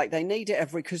protein, they need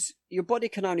it because your body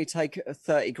can only take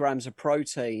 30 grams of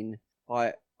protein.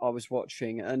 I was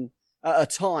watching, and at a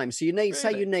time, so you need,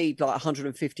 say you need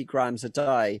 150 grams a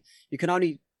day, you can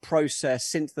only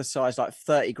synthesize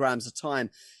 30 grams a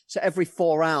time. So every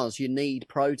 4 hours you need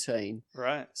protein.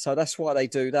 Right. So that's why they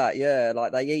do that. Yeah,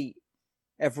 they eat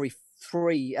every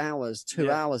 3 hours,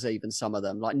 2 hours, even some of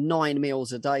them, 9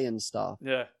 meals a day and stuff.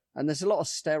 Yeah. And there's a lot of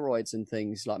steroids and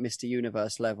things like Mr.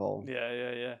 Universe level.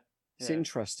 Yeah. It's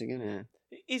interesting, isn't it?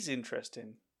 It is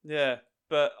interesting. Yeah,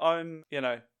 but I'm in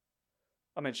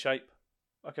shape.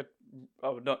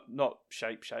 Not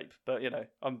shape, but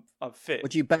I'm fit.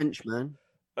 What do you bench, man?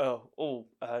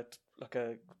 Like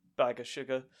a bag of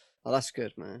sugar. Oh, that's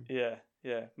good, man. Yeah.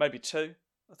 Maybe 2.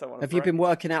 I don't want to. Have you been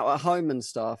working out at home and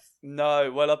stuff?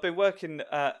 No. Well, I've been working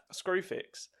at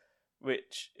Screwfix,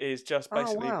 which is just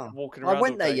basically walking around. I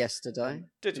went there yesterday.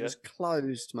 Did you? It was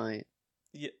closed, mate.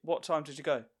 Yeah. What time did you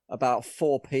go? About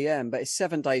 4 p.m, but it's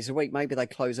 7 days a week. Maybe they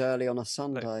close early on a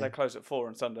Sunday. They close at 4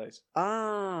 on Sundays.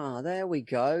 Ah, there we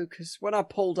go. Because when I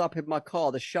pulled up in my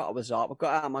car, the shutter was up. I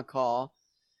got out of my car,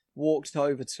 walked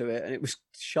over to it, and the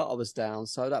shutter was down.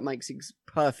 So that makes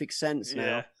perfect sense now.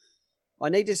 Yeah. I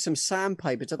needed some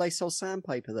sandpaper. Do they sell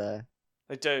sandpaper there?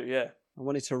 They do, yeah. I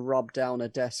wanted to rub down a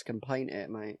desk and paint it,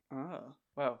 mate. Oh,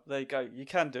 well, there you go. You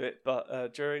can do it,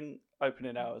 but during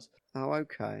opening hours. Oh,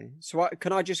 okay. So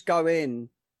can I just go in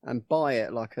and buy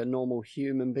it like a normal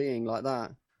human being like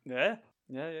that? Yeah.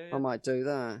 I might do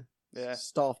that. Yeah.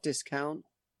 Staff discount?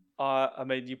 I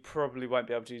mean, you probably won't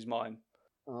be able to use mine.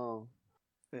 Oh.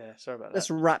 Yeah, sorry about that.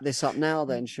 Let's wrap this up now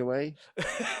then, shall we?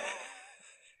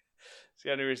 It's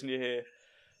the only reason you're here.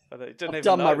 I've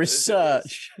done my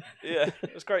research. Yeah,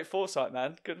 it was great foresight,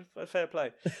 man. Good, fair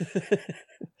play.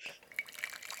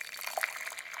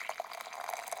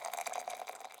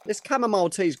 This chamomile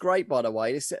tea is great, by the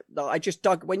way. I just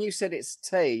dug when you said it's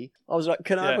tea. I was like,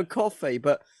 "Can I have a coffee?"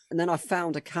 And then I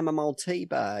found a chamomile tea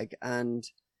bag and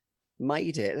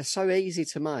made it. It's so easy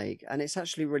to make, and it's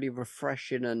actually really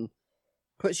refreshing and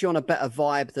puts you on a better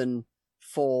vibe than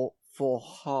four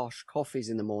harsh coffees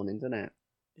in the morning, doesn't it?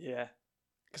 Yeah,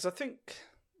 because I think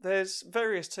there's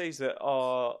various teas that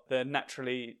they're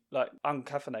naturally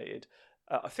uncaffeinated.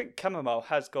 I think chamomile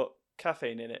has got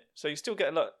caffeine in it, so you still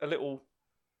get a little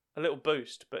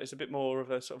boost, but it's a bit more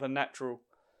of a sort of a natural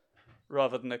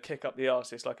rather than a kick up the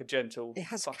arse. It's like a gentle. It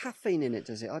has caffeine in it,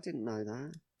 does it? I didn't know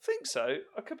that. I think so.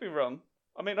 I could be wrong.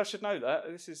 I mean, I should know that.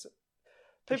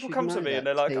 People come to me and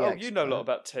they're like, "Oh, you know a lot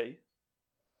about tea,"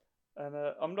 and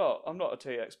I'm not a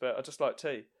tea expert. I just like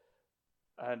tea,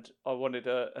 and I wanted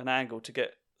an angle to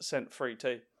get sent free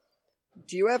tea.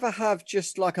 Do you ever have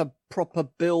just like a proper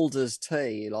builder's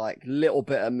tea, like little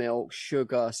bit of milk,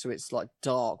 sugar, so it's like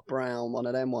dark brown, one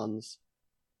of them ones?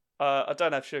 I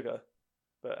don't have sugar,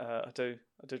 but I do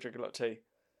drink a lot of tea.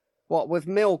 What, with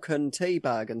milk and tea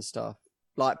bag and stuff?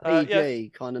 Like Yeah,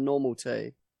 PG, kind of normal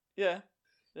tea? yeah.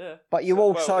 But you So,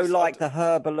 also like the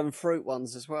herbal and fruit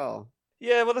ones as well?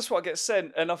 Yeah, well, that's what I get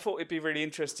sent, and I thought it'd be really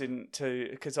interesting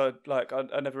because I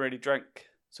never really drank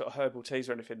sort of herbal teas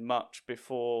or anything much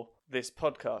before this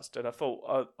podcast, and I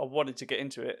thought I wanted to get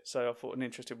into it, so I thought an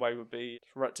interesting way would be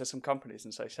to write to some companies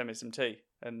and say, send me some tea,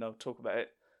 and I'll talk about it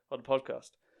on the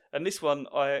podcast. And this one,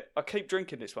 I keep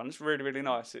drinking this one. It's really, really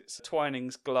nice. It's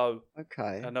Twinings Glow.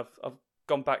 Okay. And I've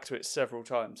gone back to it several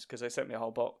times because they sent me a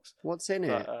whole box. What's in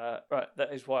it? Right,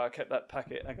 that is why I kept that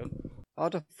packet. Hang on.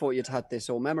 I'd have thought you'd had this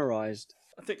all memorised.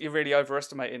 I think you're really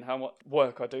overestimating how much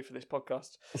work I do for this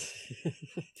podcast.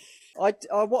 What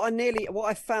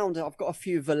I found, I've got a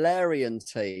few valerian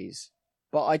teas,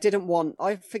 but I didn't want.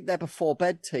 I think they're before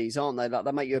bed teas, aren't they? Like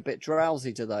they make you a bit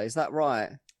drowsy, do they? Is that right?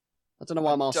 I don't know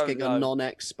why I'm asking a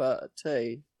non-expert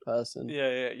tea person.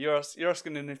 Yeah. You're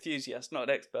asking an enthusiast, not an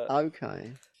expert.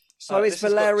 Okay. So is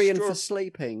valerian for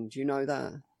sleeping? Do you know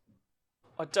that?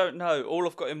 I don't know. All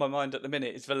I've got in my mind at the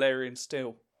minute is valerian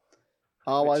still.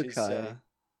 Oh, okay.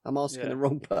 I'm asking the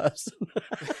wrong person.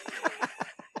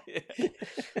 Yeah.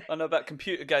 I know about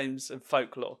computer games and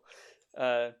folklore.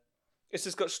 It's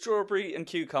just got strawberry and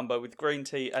cucumber with green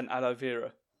tea and aloe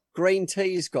vera. Green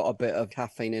tea's got a bit of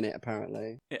caffeine in it,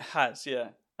 apparently. It has, yeah.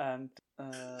 And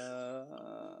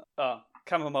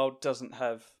chamomile doesn't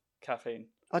have caffeine.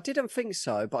 I didn't think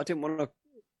so, but I didn't want to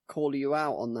call you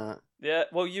out on that. Yeah,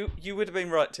 well, you would have been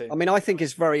right to. I mean, I think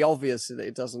it's very obvious that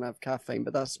it doesn't have caffeine,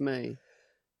 but that's me.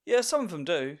 Yeah, some of them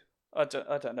do. I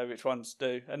don't know which ones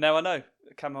do. And now I know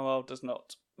chamomile does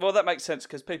not. Well, that makes sense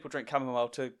because people drink chamomile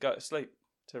to go to sleep,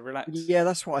 to relax. Yeah,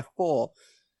 that's what I thought.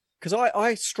 Because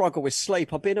I struggle with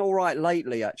sleep. I've been all right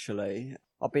lately, actually.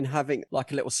 I've been having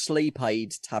like a little sleep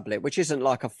aid tablet, which isn't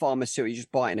like a pharmaceutical, you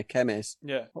just buy it in a chemist.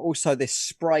 Yeah. Also this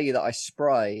spray that I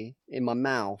spray in my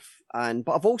mouth. But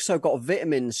I've also got a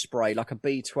vitamin spray, like a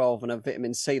B12 and a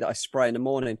vitamin C that I spray in the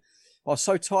morning. I was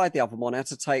so tired the other morning.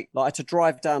 I had to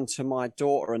drive down to my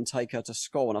daughter and take her to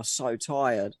school, and I was so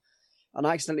tired. And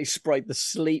I accidentally sprayed the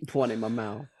sleep one in my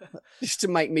mouth just to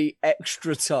make me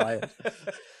extra tired.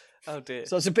 Oh dear.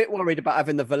 So I was a bit worried about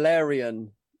having the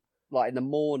valerian like in the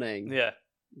morning. Yeah.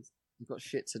 You've got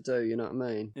shit to do, you know what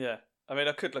I mean? Yeah. I mean,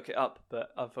 I could look it up, but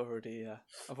I've already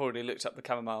looked up the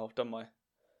chamomile. I've done my.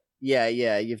 Yeah,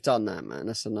 you've done that, man.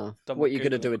 That's enough. What are you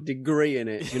going to do? A degree in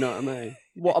it? Do you know what I mean?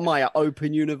 What am I at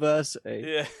Open University?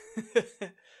 Yeah.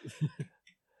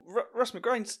 Ross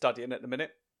McGrain's studying at the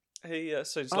minute. He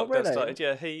soon as lockdown really? started.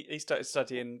 Yeah, he started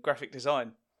studying graphic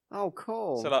design. Oh,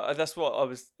 cool. So like, that's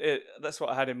what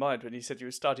I had in mind when you said you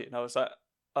were studying. I was like,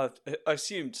 I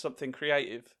assumed something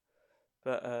creative,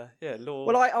 but yeah, law.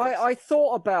 Well, I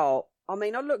thought about. I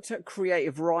mean, I looked at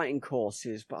creative writing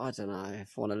courses, but I don't know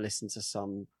if I want to listen to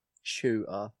some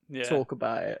tutor talk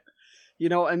about it. You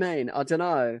know what I mean? I don't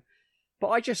know. But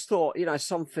I just thought,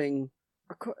 something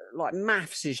like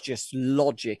maths is just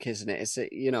logic, isn't it? It's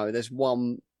there's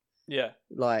one. Yeah.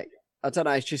 Like I don't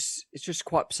know. It's just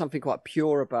quite something quite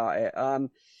pure about it.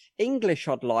 English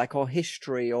I'd like, or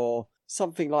history, or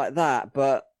something like that.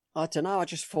 But I don't know. I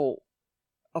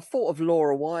thought of law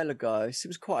a while ago. It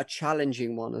was quite a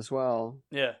challenging one as well.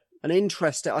 Yeah. And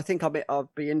interesting. I think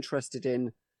I'd be interested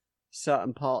in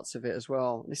certain parts of it as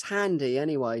well. It's handy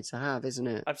anyway to have, isn't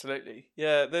it? Absolutely.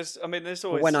 Yeah. There's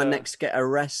always when I next get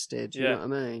arrested. You know what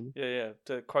I mean? Yeah.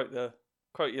 To quote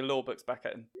your law books back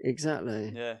at him.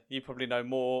 Exactly. Yeah. You probably know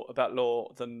more about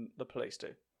law than the police do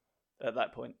at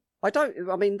that point. They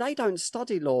don't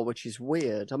study law, which is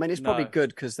weird. I mean, it's probably good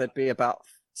because there'd be about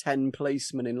 10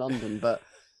 policemen in London, but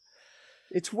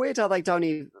it's weird how they don't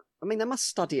even. I mean, they must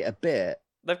study it a bit.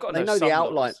 They've got. They know the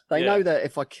outline. They know that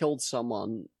if I killed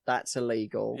someone, that's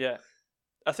illegal. Yeah,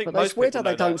 I think. But it's weird how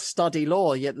they don't study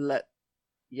law yet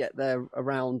they're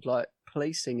around like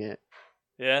policing it.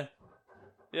 Yeah,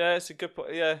 it's a good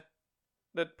point. Yeah,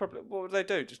 they'd probably. What would they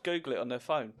do? Just Google it on their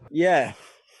phone. Yeah,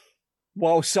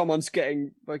 while someone's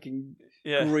getting fucking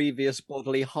grievous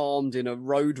bodily harmed in a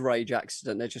road rage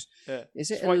accident, they're just. Yeah.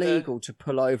 Is it illegal to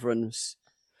pull over and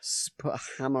put a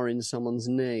hammer in someone's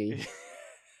knee?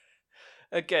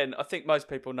 Again, I think most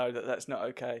people know that that's not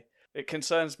okay. It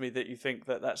concerns me that you think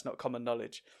that that's not common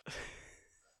knowledge.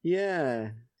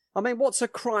 Yeah. I mean, what's a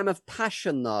crime of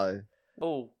passion, though?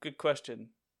 Oh, good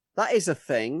question. That is a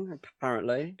thing,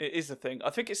 apparently. It is a thing. I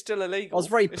think it's still illegal. I was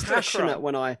very passionate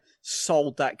when I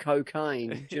sold that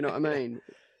cocaine. Do you know what I mean?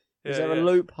 Is there a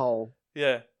loophole?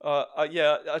 Yeah.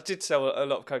 Yeah, I did sell a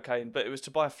lot of cocaine, but it was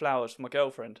to buy flowers for my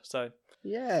girlfriend. So,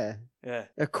 Yeah. yeah.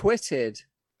 Acquitted.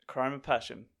 Crime and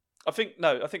passion. I think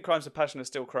crimes and passion are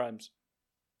still crimes.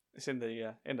 It's in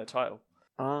the title.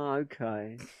 Ah,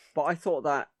 okay. But I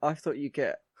thought you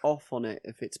get off on it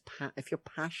if you're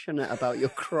passionate about your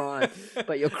crime,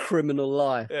 about your criminal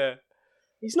life. Yeah.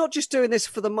 He's not just doing this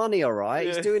for the money, all right?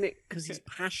 Yeah. He's doing it because he's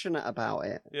passionate about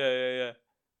it. Yeah.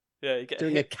 Yeah, you get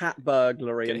Doing a cat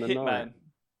burglary in the night. Hitman.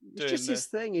 It's just his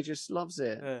thing. He just loves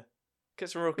it. Yeah.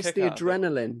 Gets a real It's kick the out of it.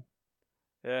 adrenaline.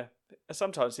 Yeah.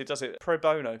 Sometimes he does it pro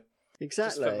bono.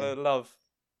 Exactly. Just for the love.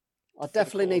 I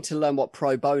definitely need to learn what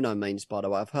pro bono means, by the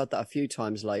way. I've heard that a few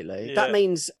times lately. Yeah. That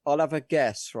means I'll have a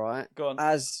guess, right? Go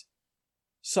on.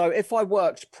 So if I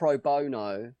worked pro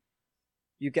bono,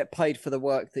 you get paid for the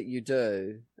work that you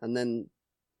do, and then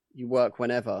you work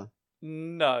whenever.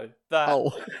 No,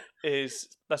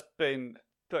 that's been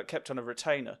kept on a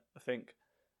retainer, I think,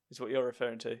 is what you're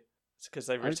referring to. It's because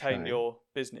they retain your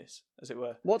business, as it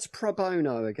were. What's pro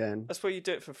bono again? That's where you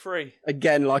do it for free.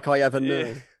 Again, like I ever knew.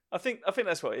 Yeah. I think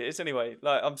that's what it is anyway.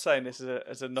 Like, I'm saying this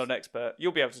as a non-expert.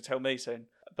 You'll be able to tell me soon,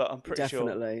 but I'm pretty sure.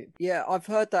 Definitely. Yeah, I've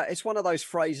heard that. It's one of those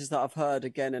phrases that I've heard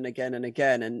again and again and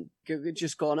again, and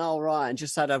just gone, oh, right, and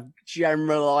just had a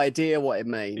general idea what it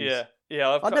means. Yeah.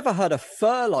 I'd never heard of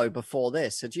furlough before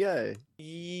this, had you?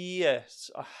 Yes,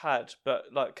 I had, but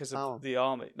like because of the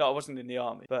army. No, I wasn't in the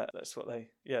army, but that's what they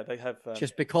have.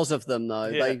 Just because of them, though.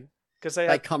 Yeah. Because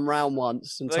they come round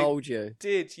once and told you.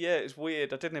 Yeah, it's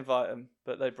weird. I didn't invite them,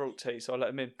 but they brought tea, so I let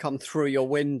them in. Come through your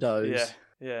windows.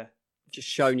 Yeah. Just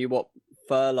showing you what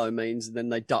furlough means, and then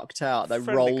they ducked out. They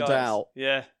Friendly rolled guys. out.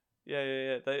 Yeah.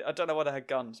 I don't know why they had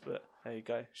guns, but there you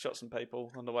go. Shot some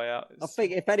people on the way out. I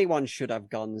think if anyone should have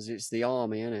guns, it's the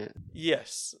army, isn't it?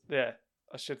 Yes. Yeah,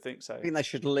 I should think so. I think they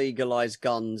should legalise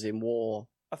guns in war.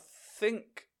 I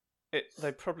think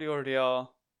they probably already are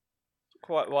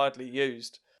quite widely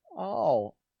used.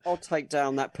 Oh, I'll take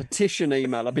down that petition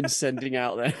email I've been sending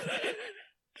out there.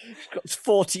 It's got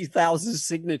 40,000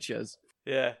 signatures.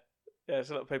 Yeah. There's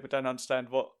a lot of people don't understand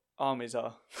what armies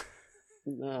are.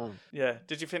 No. Yeah.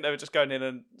 Did you think they were just going in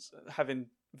and having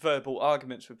verbal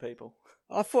arguments with people?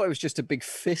 I thought it was just a big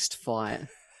fist fight.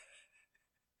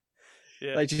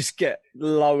 Yeah. They just get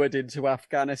lowered into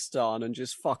Afghanistan and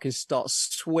just fucking start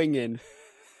swinging.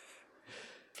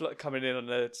 Coming in on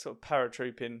a sort of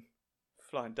paratrooping,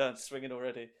 flying down, swinging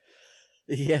already.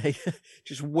 Yeah,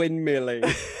 just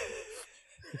windmilling.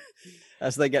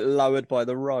 As they get lowered by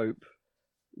the rope.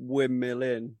 Windmill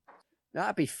in.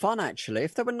 That'd be fun, actually.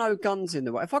 If there were no guns in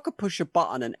the world. If I could push a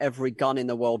button and every gun in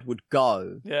the world would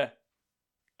go. Yeah.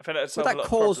 I think that'd solve a lot of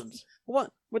problems.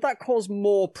 What would that cause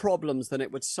more problems than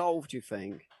it would solve, do you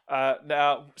think?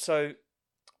 Now, so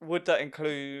would that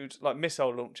include like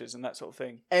missile launchers and that sort of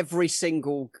thing? Every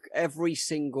single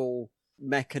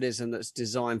mechanism that's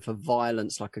designed for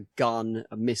violence, like a gun,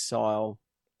 a missile,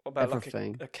 what about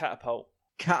everything. Like a catapult?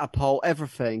 Catapult,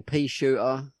 everything. Pea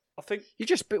shooter. I think we'd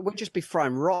just be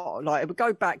throwing rock. Like it would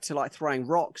go back to like throwing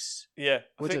rocks. Yeah,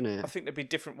 wouldn't it? I think there'd be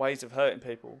different ways of hurting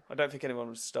people. I don't think anyone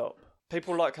would stop.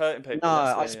 People like hurting people. No,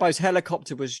 I suppose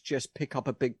helicopter was just pick up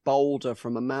a big boulder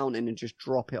from a mountain and just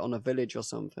drop it on a village or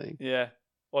something. Yeah,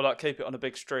 or like keep it on a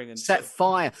big string and set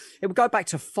fire. It would go back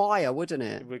to fire, wouldn't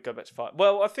it? It would go back to fire.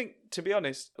 Well, I think to be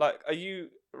honest, like, are you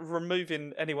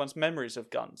removing anyone's memories of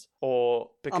guns, or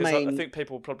because I think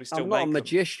people will probably still I'm make not a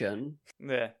magician. Them.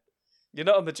 Yeah, you're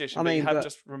not a magician. But you have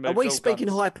just removed. Are we speaking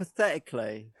guns.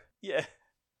 hypothetically? Yeah,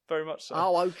 very much so.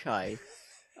 Oh, okay.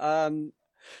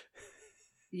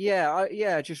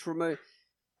 Yeah, just remove.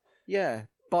 Yeah,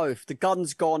 both. The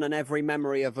gun's gone and every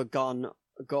memory of a gun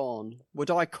gone.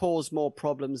 Would I cause more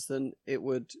problems than it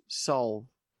would solve?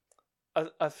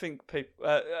 I think people.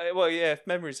 Well, yeah, if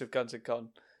memories of guns are gone,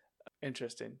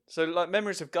 interesting. So, like,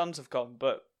 memories of guns have gone,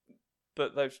 but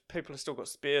those people have still got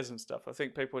spears and stuff. I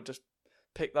think people would just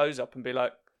pick those up and be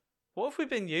like, "What have we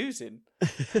been using?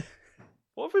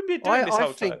 What have we been doing this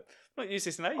whole time? I've not used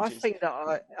this in ages." I think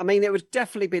that I mean, there would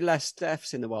definitely be less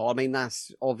deaths in the world. I mean,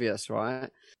 that's obvious, right?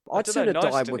 I'd sooner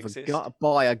die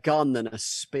by a gun than a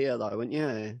spear, though, wouldn't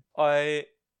you?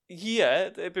 Yeah,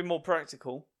 it'd be more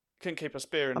practical. Couldn't keep a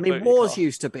spear in. I mean, wars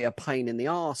used to be a pain in the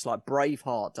arse, like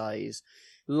Braveheart days.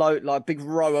 Like big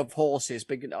row of horses,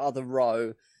 big other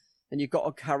row, and you've got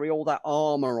to carry all that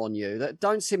armour on you. That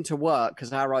don't seem to work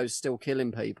because arrows still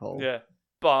killing people. Yeah,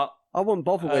 but I wouldn't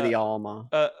bother with the armour.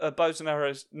 Are bows and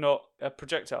arrows not a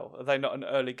projectile? Are they not an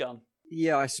early gun?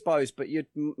 Yeah, I suppose, but you'd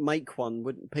make one,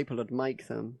 wouldn't people? Would make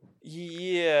them.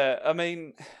 Yeah, I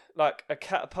mean, like a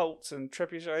catapults and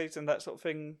trebuchets and that sort of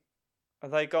thing. Are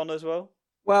they gone as well?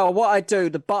 Well, what I do,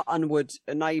 the button would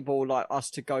enable like us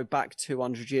to go back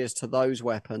 200 years to those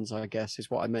weapons, I guess,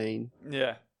 is what I mean.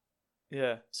 Yeah.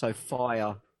 Yeah. So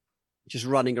fire, just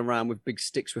running around with big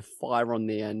sticks with fire on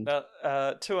the end.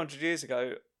 Now, 200 years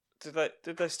ago,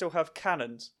 did they still have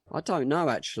cannons? I don't know,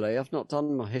 actually. I've not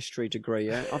done my history degree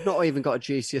yet. I've not even got a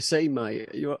GCSE, mate.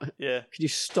 Yeah. Can you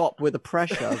stop with the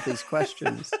pressure of these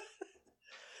questions?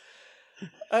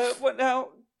 Well, now,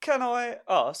 can I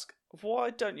ask, why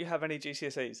don't you have any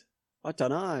GCSEs? I don't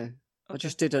know. Okay. I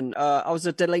just didn't. I was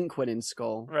a delinquent in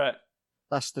school. Right.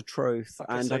 That's the truth. I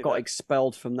can And see I got that.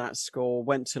 expelled from that school.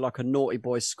 Went to like a naughty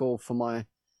boys school for my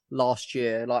last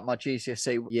year, like my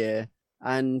GCSE year,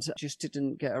 and just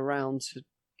didn't get around to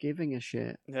giving a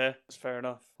shit. Yeah, that's fair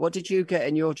enough. What did you get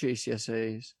in your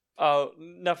GCSEs? Oh,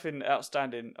 nothing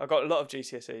outstanding. I got a lot of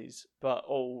GCSEs, but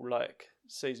all like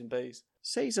C's and B's.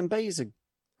 C's and B's are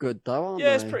good though, aren't Yeah,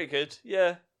 they? it's pretty good.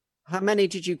 Yeah, How many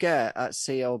did you get at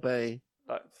CLB?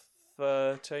 like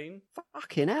 13.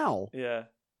 Fucking hell. Yeah.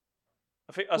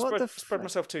 I think I What the spread fuck?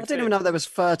 myself too I thin. didn't even know there was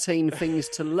 13 things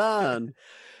to learn.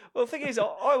 Well, the thing is, I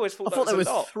always thought I that thought there was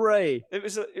was a lot. 3. It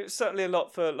was certainly a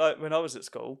lot for like when I was at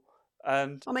school,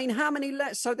 and I mean, how many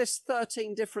so there's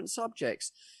 13 different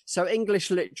subjects. So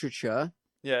English literature,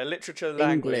 yeah, literature,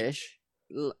 language,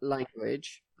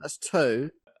 language, that's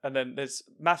 2. and then there's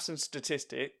maths and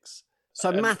statistics. So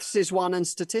And- maths is 1 and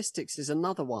statistics is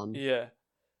another one. Yeah,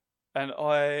 and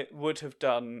I would have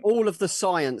done. All of the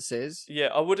sciences. Yeah,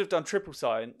 I would have done triple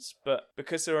science, but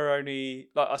because there were only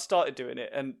like I started doing it,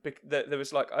 and there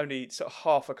was like only sort of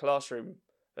half a classroom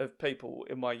of people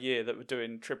in my year that were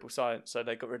doing triple science, so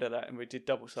they got rid of that, and we did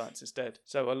double science instead.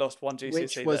 So I lost one GCSE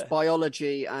Which was there.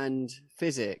 biology and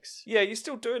physics. Yeah, you're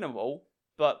still doing them all,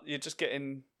 but you're just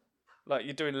getting like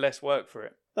you're doing less work for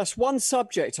it. That's one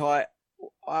subject I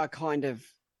kind of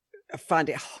found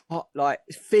it hot, like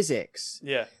physics.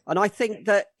 Yeah, And I think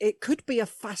that it could be a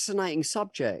fascinating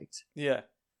subject. yeah,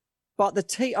 But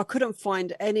I couldn't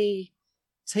find any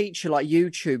teacher like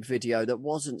YouTube video that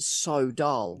wasn't so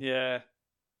dull. yeah.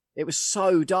 It was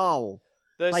so dull.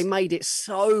 There's, They made it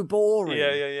so boring.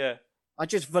 yeah. I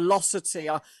just velocity.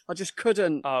 I just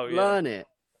couldn't learn it.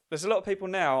 There's a lot of people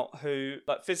now who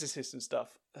like physicists and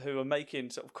stuff who are making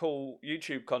sort of cool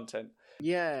YouTube content,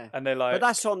 Yeah. and they're like, But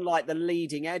that's on like the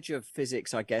leading edge of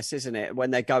physics, I guess, isn't it?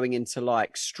 When they're going into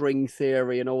like string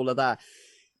theory and all of that.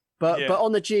 But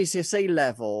on the GCSE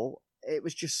level, it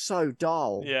was just so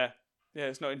dull. yeah,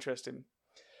 it's not interesting.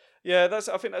 Yeah,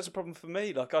 I think that's a problem for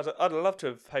me. Like, I'd love to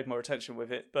have paid more attention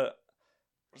with it, but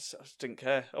I just didn't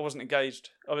care. I wasn't engaged.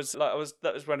 That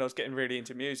was when I was getting really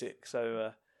into music,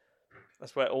 so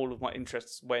that's where all of my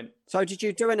interests went. So did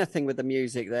you do anything with the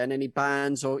music then? Any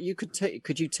bands, or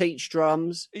could you teach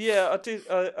drums? Yeah, I did.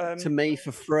 To me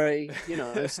for free,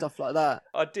 stuff like that.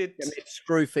 I did. Get me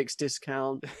a Screwfix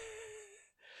discount.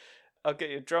 I'll get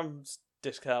you a drums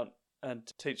discount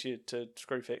and teach you to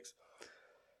Screwfix.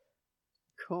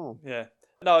 Cool. Yeah.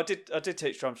 No, I did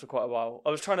teach drums for quite a while. I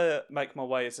was trying to make my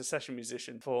way as a session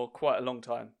musician for quite a long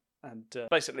time, and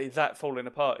basically that falling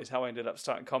apart is how I ended up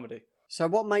starting comedy. So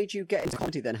what made you get into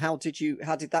comedy then? How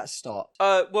did that start?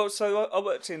 Well, so I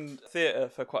worked in theatre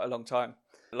for quite a long time,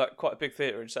 like quite a big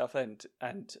theatre in Southend,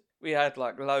 and we had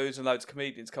like loads and loads of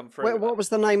comedians come through. What was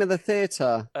the name of the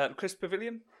theatre? Chris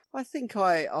Pavilion. I think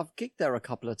I've gigged there a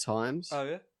couple of times. Oh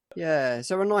yeah. Yeah. Is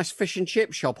there a nice fish and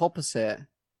chip shop opposite?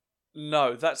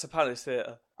 No, that's a Palace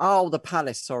Theatre. Oh, the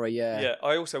Palace. Sorry, yeah. Yeah,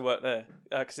 I also work there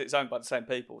because it's owned by the same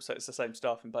people, so it's the same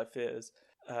staff in both theatres.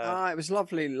 It was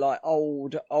lovely, like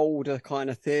older kind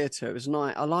of theatre. It was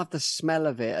nice. I loved the smell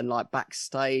of it and like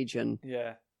backstage and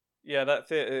yeah. That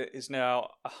theatre is now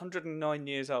 109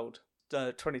 years old.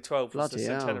 2012 was the Bloody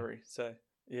hell. centenary, so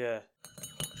yeah.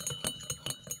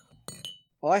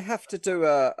 I have to do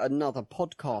another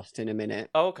podcast in a minute.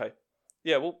 Oh, okay.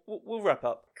 Yeah, we'll wrap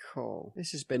up. Cool.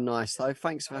 This has been nice though.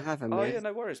 Thanks for having me. Oh yeah,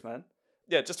 no worries, man.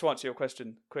 Yeah, just to answer your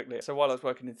question quickly. So while I was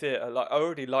working in theatre, like I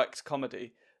already liked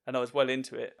comedy and I was well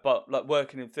into it. But like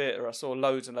working in theatre, I saw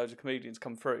loads and loads of comedians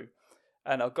come through,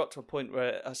 and I got to a point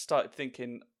where I started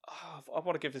thinking, I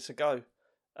want to give this a go,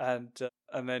 and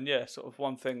then sort of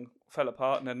one thing fell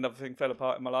apart and then another thing fell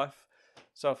apart in my life.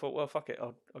 So I thought, well, fuck it,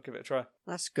 I'll give it a try.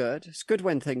 That's good. It's good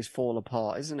when things fall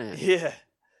apart, isn't it?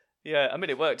 Yeah. I mean,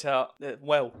 it worked out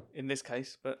well in this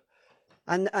case, but.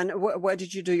 And where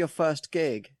did you do your first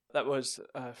gig? That was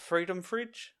Freedom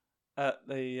Fridge at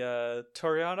the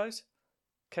Torianos,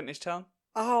 Kentish Town.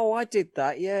 Oh, I did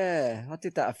that. Yeah, I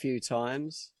did that a few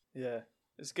times. Yeah,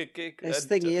 it's a good gig. It's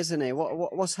thingy, isn't it?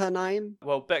 What's her name?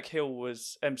 Well, Beck Hill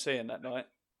was emceeing that night.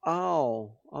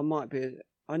 Oh, I might be.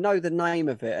 I know the name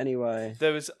of it anyway.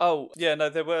 There was,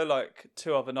 there were like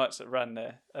 2 other nights that ran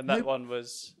there, and that one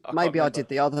was. Maybe I did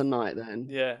the other night then.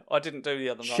 Yeah, I didn't do the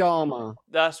other night. Sharma.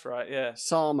 That's right, yeah.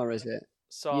 Sama, is it?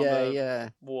 Sama yeah.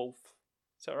 Wolf.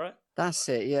 Is that right? That's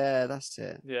it, yeah, that's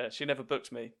it. Yeah, she never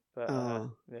booked me, but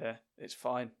yeah, it's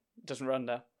fine. It doesn't run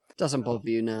now. Doesn't bother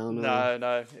you now, no.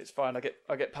 No, it's fine. I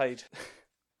get paid.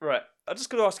 Right. I'm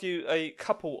just going to ask you a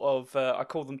couple of, I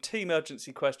call them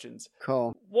team-urgency questions.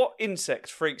 Cool. What insect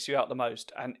freaks you out the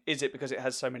most, and is it because it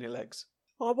has so many legs?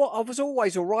 I was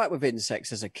always all right with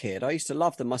insects as a kid. I used to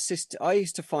love them. I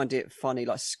used to find it funny,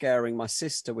 like scaring my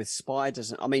sister with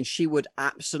spiders. I mean, she would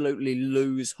absolutely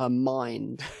lose her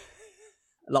mind.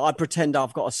 Like, I'd pretend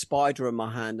I've got a spider in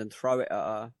my hand and throw it at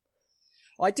her.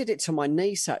 I did it to my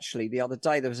niece, actually, the other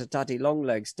day. There was a daddy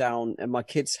longlegs down in my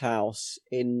kids' house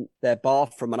in their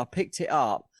bathroom, and I picked it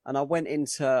up, and I went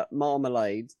into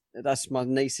Marmalade, that's my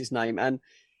niece's name, and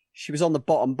she was on the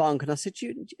bottom bunk, and I said,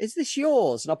 is this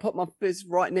yours? And I put my fist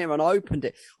right near, and I opened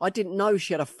it. I didn't know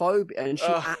she had a phobia, and she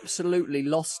absolutely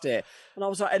lost it. And I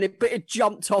was like, but it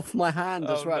jumped off my hand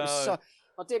as well. No.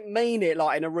 I didn't mean it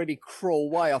like in a really cruel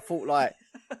way. I thought like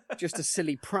just a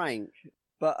silly prank.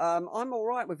 But I'm all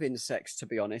right with insects, to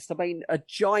be honest. I mean, a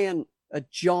giant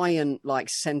like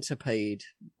centipede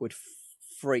would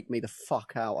freak me the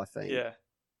fuck out, I think. Yeah.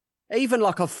 Even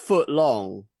like a foot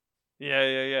long.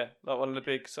 Yeah. Like one of the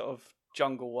big sort of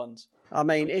jungle ones. I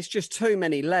mean, it's just too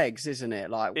many legs, isn't it?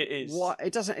 Like it is. What?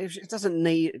 It doesn't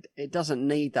need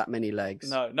that many legs.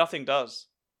 No, nothing does.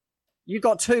 You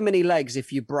got too many legs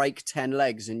if you break 10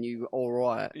 legs and you all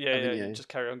right. Yeah, you just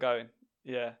carry on going.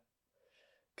 Yeah.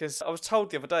 Because I was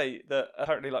told the other day that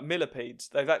apparently, like millipedes,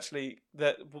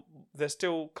 they're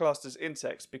still classed as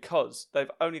insects because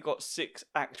they've only got 6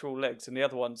 actual legs, and the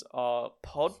other ones are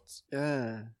pods.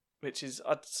 Yeah, which is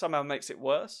somehow makes it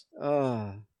worse.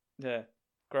 Oh, yeah,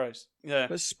 gross. Yeah,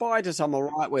 but spiders, I'm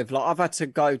alright with. Like, I've had to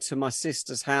go to my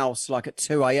sister's house like at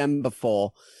 2 a.m.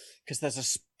 before because there's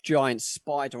a giant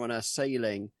spider on her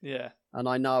ceiling. Yeah, and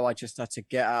I know I just had to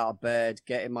get out of bed,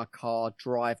 get in my car,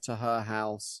 drive to her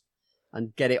house,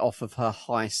 and get it off of her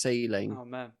high ceiling. Oh,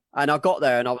 man. And I got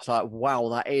there and I was like, wow,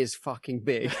 that is fucking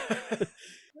big.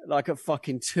 Like at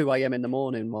fucking 2 a.m. in the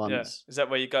morning once. Yeah. Is that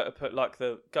where you go to put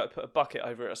a bucket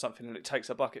over it or something, and it takes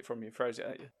a bucket from you and throws it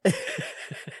at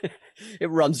you? It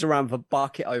runs around with a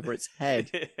bucket over its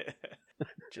head.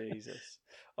 Jesus.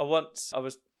 I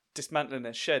was dismantling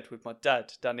a shed with my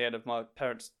dad down the end of my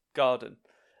parents' garden,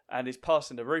 and he's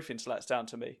passing the roofing slats down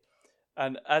to me.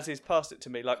 And as he's passed it to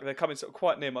me, like they're coming sort of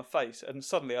quite near my face, and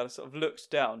suddenly I sort of looked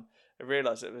down and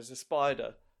realised it was a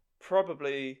spider,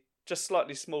 probably just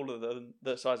slightly smaller than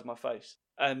the size of my face.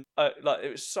 And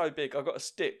it was so big, I got a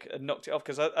stick and knocked it off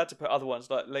because I had to put other ones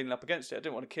like leaning up against it. I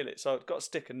didn't want to kill it, so I got a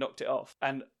stick and knocked it off.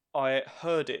 And I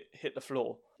heard it hit the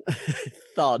floor.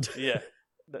 Thud. Yeah.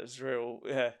 That was real.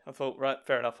 Yeah. I thought, right,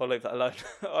 fair enough, I'll leave that alone.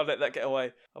 I'll let that get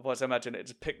away. Otherwise, I imagine it'd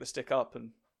just pick the stick up and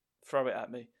throw it at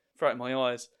me. Throw it in my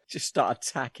eyes. Just start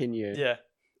attacking you. Yeah,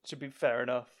 should be fair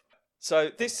enough. So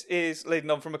this is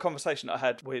leading on from a conversation I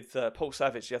had with Paul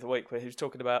Savage the other week where he was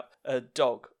talking about a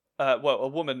dog. A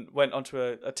woman went onto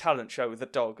a talent show with a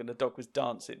dog and the dog was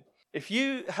dancing. If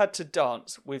you had to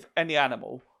dance with any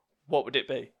animal, what would it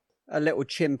be? A little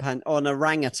chimpanzee or an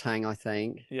orangutan, I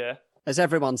think. Yeah. Has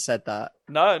everyone said that?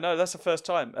 No, that's the first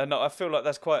time. And I feel like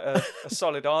that's quite a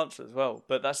solid answer as well.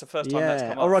 But that's the first time that's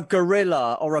come up. Or a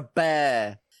gorilla or a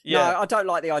bear. Yeah. No, I don't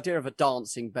like the idea of a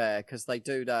dancing bear because they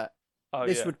do that.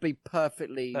 This would be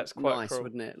perfectly nice, cruel.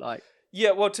 Wouldn't it? Like,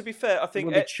 yeah, well, to be fair, I think... It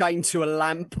would be chained to a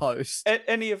lamppost.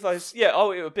 Any of those... Yeah,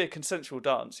 it would be a consensual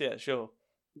dance, yeah, sure.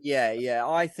 Yeah,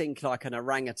 I think like an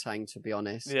orangutan, to be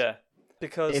honest. Yeah,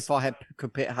 because... If I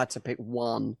had to pick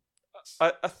one.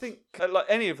 I think, like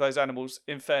any of those animals,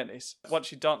 in fairness,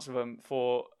 once you dance with them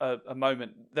for a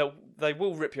moment, they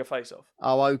will rip your face off.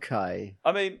 Oh, okay.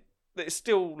 I mean... It's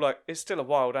still a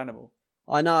wild animal.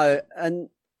 I know, and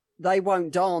they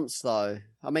won't dance though.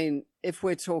 I mean, if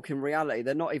we're talking reality,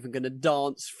 they're not even going to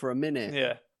dance for a minute.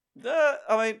 Yeah.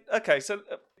 I mean, okay, so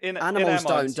animals in our minds,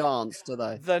 don't dance, do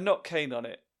they? They're not keen on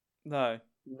it. No.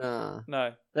 Nah.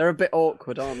 No. They're a bit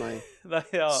awkward, aren't they?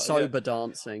 They are. Sober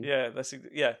dancing. Yeah,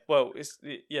 well, it's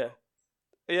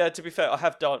Yeah, to be fair, I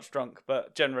have danced drunk,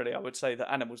 but generally I would say that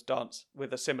animals dance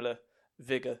with a similar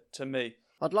vigour to me.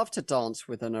 I'd love to dance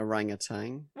with an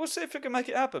orangutan. We'll see if we can make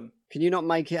it happen. Can you not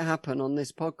make it happen on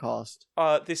this podcast?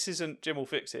 This isn't Jim Will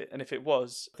Fix It, and if it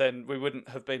was, then we wouldn't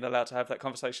have been allowed to have that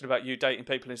conversation about you dating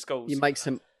people in schools. You make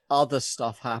some other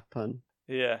stuff happen.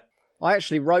 Yeah. I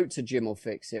actually wrote to Jim Will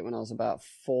Fix It when I was about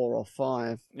 4 or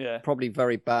 5. Yeah. Probably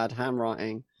very bad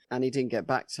handwriting, and he didn't get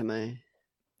back to me.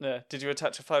 Yeah. Did you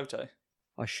attach a photo?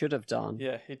 I should have done.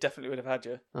 Yeah, he definitely would have had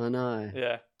you. I know.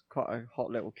 Yeah. Quite a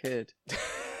hot little kid.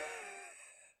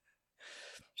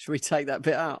 Should we take that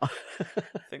bit out?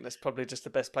 I think that's probably just the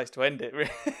best place to end it, really.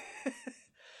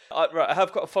 Right, I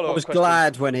have got a follow-up I was question.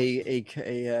 glad when he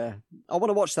I want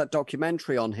to watch that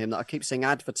documentary on him that I keep seeing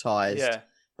advertised. Yeah.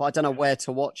 But I don't know where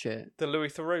to watch it. The Louis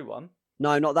Theroux one?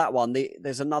 No, not that one.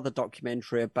 There's another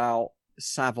documentary about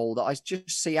Savile that I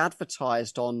just see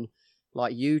advertised on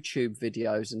like YouTube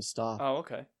videos and stuff. Oh,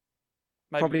 okay.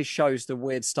 Maybe. Probably shows the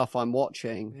weird stuff I'm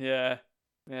watching. Yeah.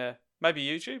 Yeah. Maybe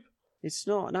YouTube? It's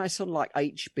not. No, it's on like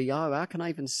HBO. How can I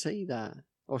even see that?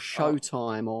 Or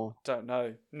Showtime or... Don't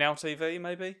know. Now TV,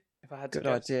 maybe? If I had to Good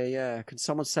guess. idea, yeah. Can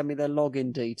someone send me their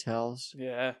login details?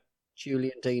 Yeah.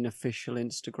 Julian Deane official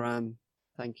Instagram.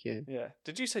 Thank you. Yeah.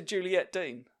 Did you say Juliet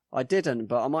Deane? I didn't,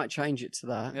 but I might change it to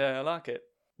that. Yeah, I like it.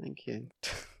 Thank you.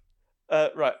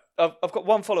 Right. I've got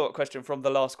one follow-up question from the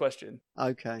last question.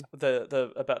 Okay.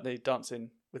 The about the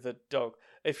dancing with a dog.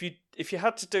 If you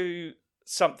had to do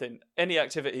something, any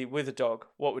activity with a dog,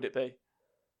 what would it be?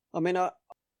 I mean,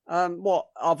 what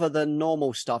other than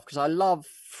normal stuff? Because I love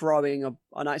throwing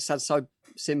I know it sounds so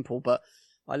simple, but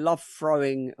I love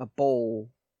throwing a ball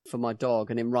for my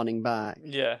dog and him running back.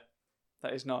 Yeah,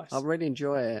 that is nice. I really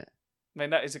enjoy it. I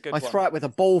mean, that is a good one. I throw it with a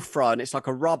ball throw, and it's like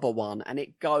a rubber one, and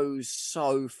it goes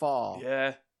so far.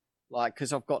 Yeah. Like,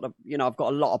 because I've got I've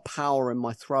got a lot of power in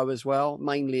my throw as well.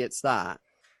 Mainly it's that,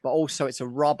 but also it's a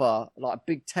rubber, like a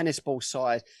big tennis ball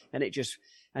size, and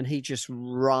he just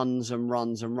runs and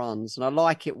runs and runs. And I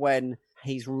like it when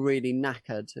he's really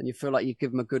knackered and you feel like you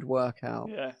give him a good workout.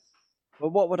 Yeah. But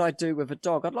what would I do with a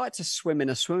dog? I'd like to swim in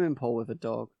a swimming pool with a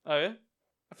dog. Oh yeah.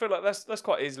 I feel like that's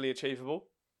quite easily achievable.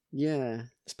 Yeah.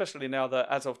 Especially now that,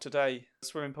 as of today,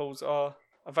 swimming pools are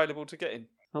available to get in.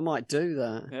 I might do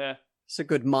that. Yeah. It's a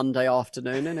good Monday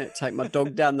afternoon, isn't it? Take my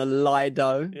dog down the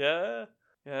Lido. Yeah.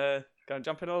 Yeah. Go and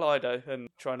jump in a Lido and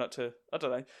try not to... I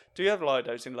don't know. Do you have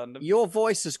Lidos in London? Your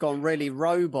voice has gone really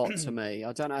robot to me.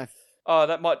 I don't know if... Oh,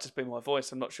 that might just be my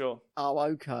voice. I'm not sure. Oh,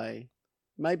 okay.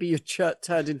 Maybe you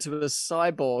turned into a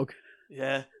cyborg.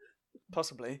 Yeah.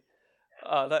 Possibly.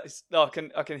 That is... No,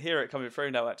 I can hear it coming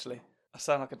through now, actually. I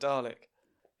sound like a Dalek.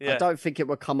 Yeah. I don't think it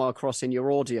will come across in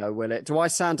your audio, will it? Do I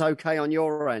sound okay on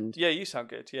your end? Yeah, you sound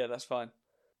good. Yeah, that's fine.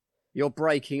 You're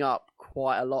breaking up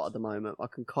quite a lot at the moment. I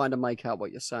can kind of make out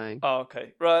what you're saying. Oh,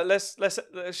 okay. Right, let's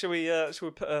shall we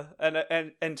put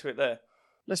an end to it there?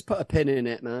 Let's put a pin in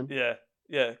it, man. Yeah.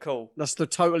 Yeah, cool. That's the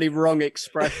totally wrong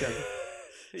expression.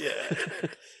 Yeah.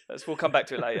 We'll come back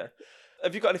to it later.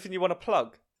 Have you got anything you want to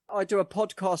plug? I do a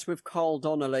podcast with Carl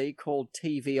Donnelly called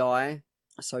TVI,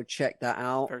 so check that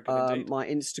out. Very good indeed. My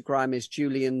Instagram is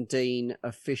Julian Deane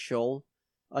Official.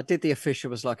 I did the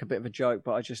official as like a bit of a joke,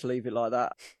 but I just leave it like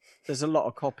that. There's a lot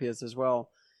of copiers as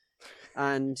well.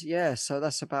 And yeah, so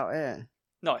that's about it.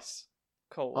 Nice.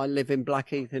 Cool. I live in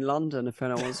Blackheath in London, if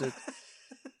anyone's a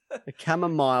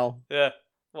chamomile. Yeah.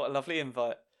 What a lovely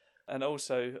invite. And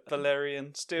also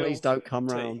Valerian Steel. Please don't come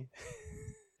tea. round.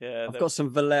 Yeah. I've got some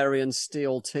Valerian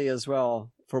Steel tea as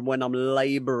well from when I'm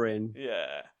labouring.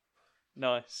 Yeah.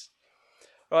 Nice.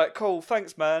 Right, cool.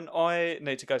 Thanks, man. I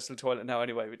need to go to the toilet now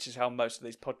anyway, which is how most of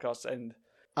these podcasts end.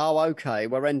 Oh, okay.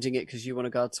 We're ending it because you want to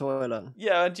go to the toilet.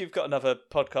 Yeah, and you've got another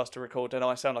podcast to record and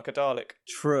I sound like a Dalek.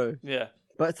 True. Yeah.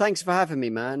 But thanks for having me,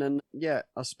 man. And yeah,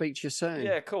 I'll speak to you soon.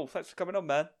 Yeah, cool. Thanks for coming on,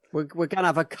 man. We're going to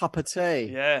have a cup of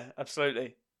tea. Yeah,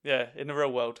 absolutely. Yeah, in the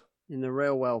real world. In the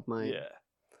real world, mate. Yeah.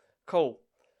 Cool.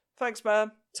 Thanks,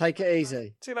 man. Take it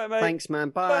easy. See you later, mate. Thanks, man.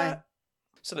 Bye.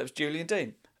 So that was Julian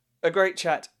Deane. A great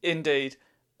chat indeed.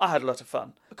 I had a lot of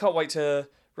fun. I can't wait to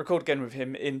record again with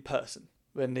him in person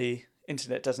when the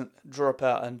internet doesn't drop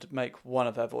out and make one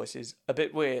of our voices a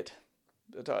bit weird.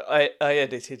 But I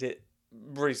edited it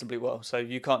reasonably well, so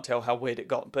you can't tell how weird it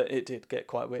got, but it did get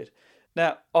quite weird.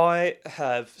 Now, I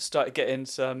have started getting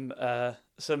some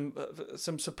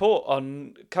support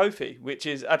on Ko-fi, which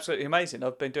is absolutely amazing.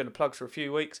 I've been doing the plugs for a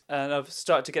few weeks, and I've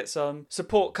started to get some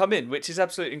support come in, which is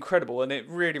absolutely incredible, and it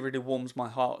really, really warms my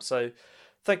heart. So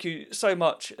thank you so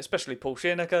much, especially Paul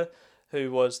Schiernecker,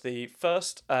 who was the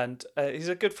first, and he's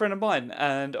a good friend of mine,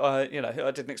 and I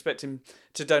didn't expect him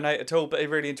to donate at all, but he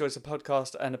really enjoys the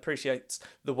podcast and appreciates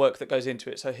the work that goes into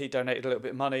it, so he donated a little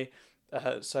bit of money.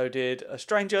 So did a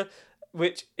stranger,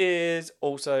 which is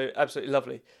also absolutely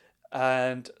lovely.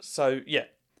 And so, yeah,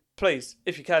 please,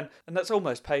 if you can. And that's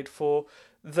almost paid for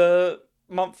the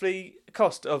monthly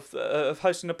cost of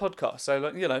hosting a podcast. So,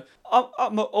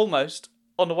 I'm almost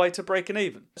on the way to breaking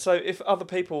even. So if other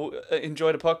people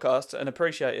enjoy the podcast and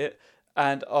appreciate it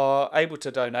and are able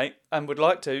to donate and would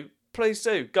like to, please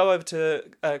do go over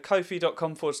to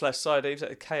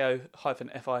kofi.com/sideeves,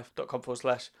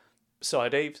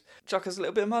 ko-fi.com/sideeves. Chuck us a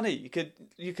little bit of money.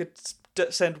 You could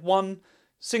send one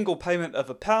single payment of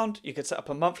 £1. You could set up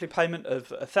a monthly payment of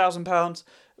 £1,000.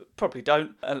 Probably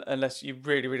don't, unless you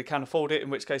really, really can afford it. In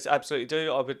which case, absolutely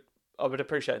do. I would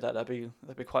appreciate that. That'd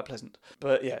be quite pleasant.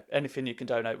 But yeah, anything you can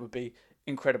donate would be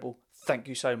incredible. Thank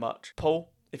you so much,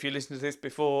 Paul. If you listen to this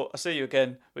before I see you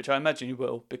again, which I imagine you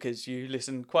will because you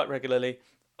listen quite regularly,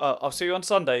 I'll see you on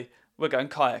Sunday. We're going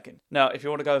kayaking. Now, if you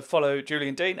want to go and follow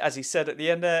Julian Deane, as he said at the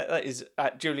end there, that is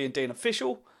at Julian Deane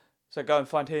Official. So go and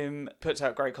find him. Puts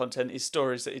out great content. His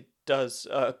stories that he does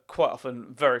are quite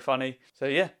often very funny. So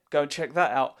yeah, go and check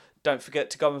that out. Don't forget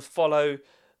to go and follow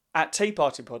at Tea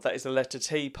Party Pod. That is the letter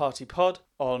Tea Party Pod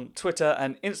on Twitter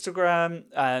and Instagram,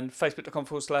 and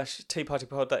facebook.com/Tea Party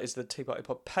Pod. That is the Tea Party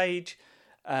Pod page.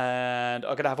 And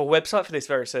I'm going to have a website for this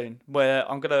very soon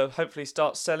where I'm going to hopefully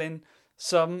start selling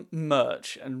some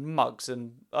merch and mugs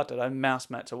and, I don't know, mouse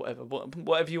mats or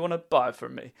whatever you want to buy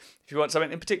from me. If you want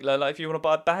something in particular, like if you want to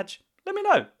buy a badge, let me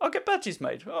know. I'll get badges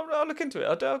made. I'll look into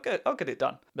it. I'll get it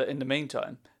done. But in the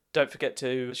meantime, don't forget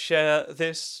to share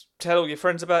this, tell all your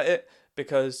friends about it,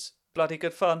 because bloody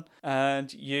good fun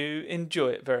and you enjoy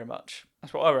it very much.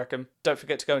 That's what I reckon. Don't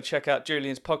forget to go and check out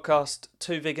Julian's podcast,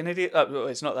 Two Vegan Idiots. Oh,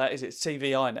 it's not that, is it? It's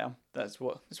TVI now. That's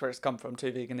where it's come from,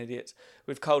 Two Vegan Idiots,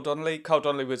 with Cole Donnelly. Cole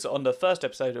Donnelly was on the first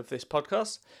episode of this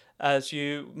podcast, as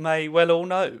you may well all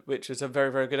know, which was a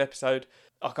very, very good episode.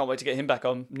 I can't wait to get him back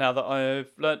on now that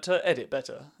I've learnt to edit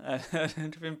better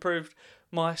and have improved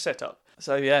my setup.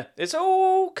 So yeah, it's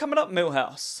all coming up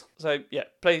Millhouse. So yeah,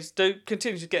 please do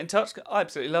continue to get in touch. I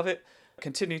absolutely love it.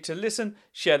 Continue to listen,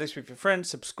 share this with your friends,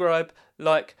 subscribe,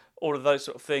 like, all of those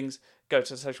sort of things. Go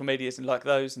to social medias and like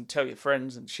those and tell your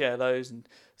friends and share those and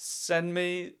send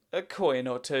me a coin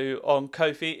or two on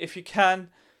Ko-fi if you can.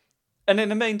 And in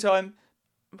the meantime,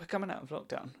 we're coming out of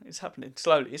lockdown. It's happening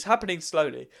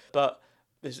slowly. But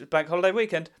this is bank holiday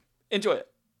weekend. Enjoy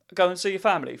it. Go and see your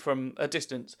family from a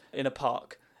distance in a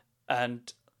park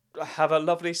and have a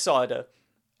lovely cider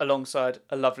alongside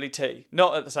a lovely tea.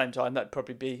 Not at the same time, that'd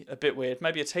probably be a bit weird.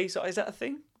 Maybe a tea cider, is that a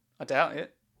thing? I doubt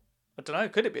it. I don't know,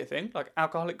 could it be a thing? Like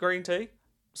alcoholic green tea?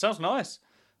 Sounds nice.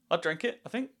 I'd drink it, I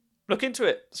think. Look into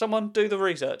it. Someone do the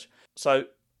research. So,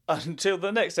 until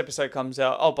the next episode comes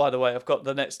out, oh, by the way, I've got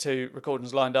the next 2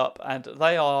 recordings lined up, and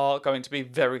they are going to be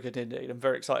very good indeed. I'm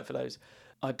very excited for those.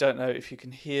 I don't know if you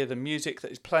can hear the music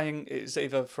that is playing. It's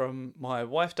either from my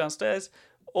wife downstairs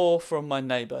or from my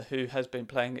neighbour, who has been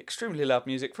playing extremely loud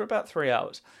music for about 3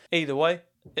 hours. Either way,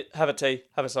 have a tea,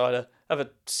 have a cider, have a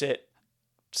sit,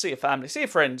 see your family, see your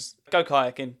friends, go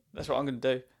kayaking. That's what I'm going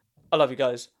to do. I love you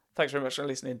guys. Thanks very much for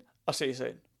listening. I'll see you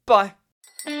soon. Bye.